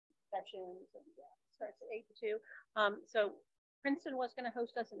sessions, and yeah, starts at 8 to 2. So Princeton was going to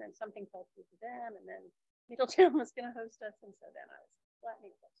host us, and then something fell through to them, and then Middletown was going to host us, and so then I was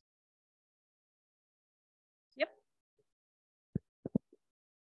flattening close. Yep.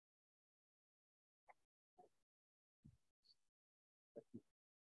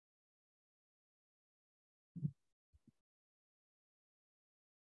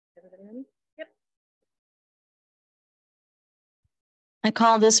 Everybody ready? Yep. I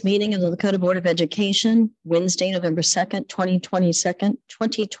call this meeting of the Lakota Board of Education, Wednesday, November 2nd,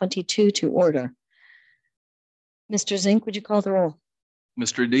 2022 to order. Mr. Zink, would you call the roll?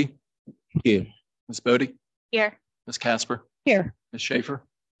 Mr. D. Here. Ms. Bodie. Here. Ms. Casper. Here. Ms. Schaefer.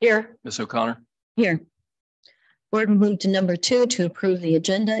 Here. Ms. O'Connor. Here. Board will move to number 2 to approve the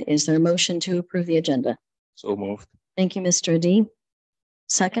agenda. Is there a motion to approve the agenda? So moved. Thank you, Mr. D.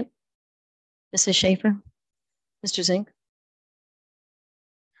 Second. Mrs. Schaefer. Mr. Zink.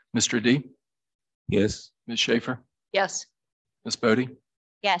 Mr. D. Yes. Ms. Schaefer. Yes. Ms. Bodie.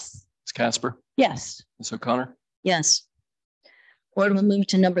 Yes. Ms. Casper. Yes. Ms. O'Connor. Yes. Board will move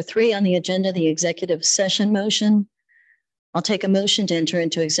to number 3 on the agenda, the executive session motion. I'll take a motion to enter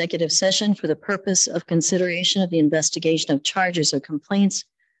into executive session for the purpose of consideration of the investigation of charges or complaints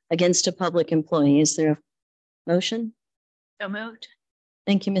against a public employee. Is there a motion? So moved.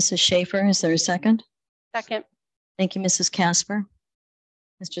 Thank you, Mrs. Schaefer. Is there a second? Second. Thank you, Mrs. Casper.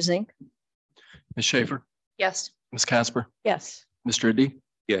 Mr. Zink? Ms. Schaefer. Yes. Ms. Casper. Yes. Mr. D.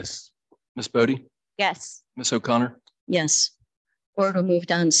 Yes. Ms. Bodie. Yes. Ms. O'Connor. Yes. Board will move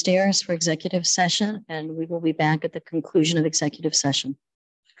downstairs for executive session, and we will be back at the conclusion of executive session.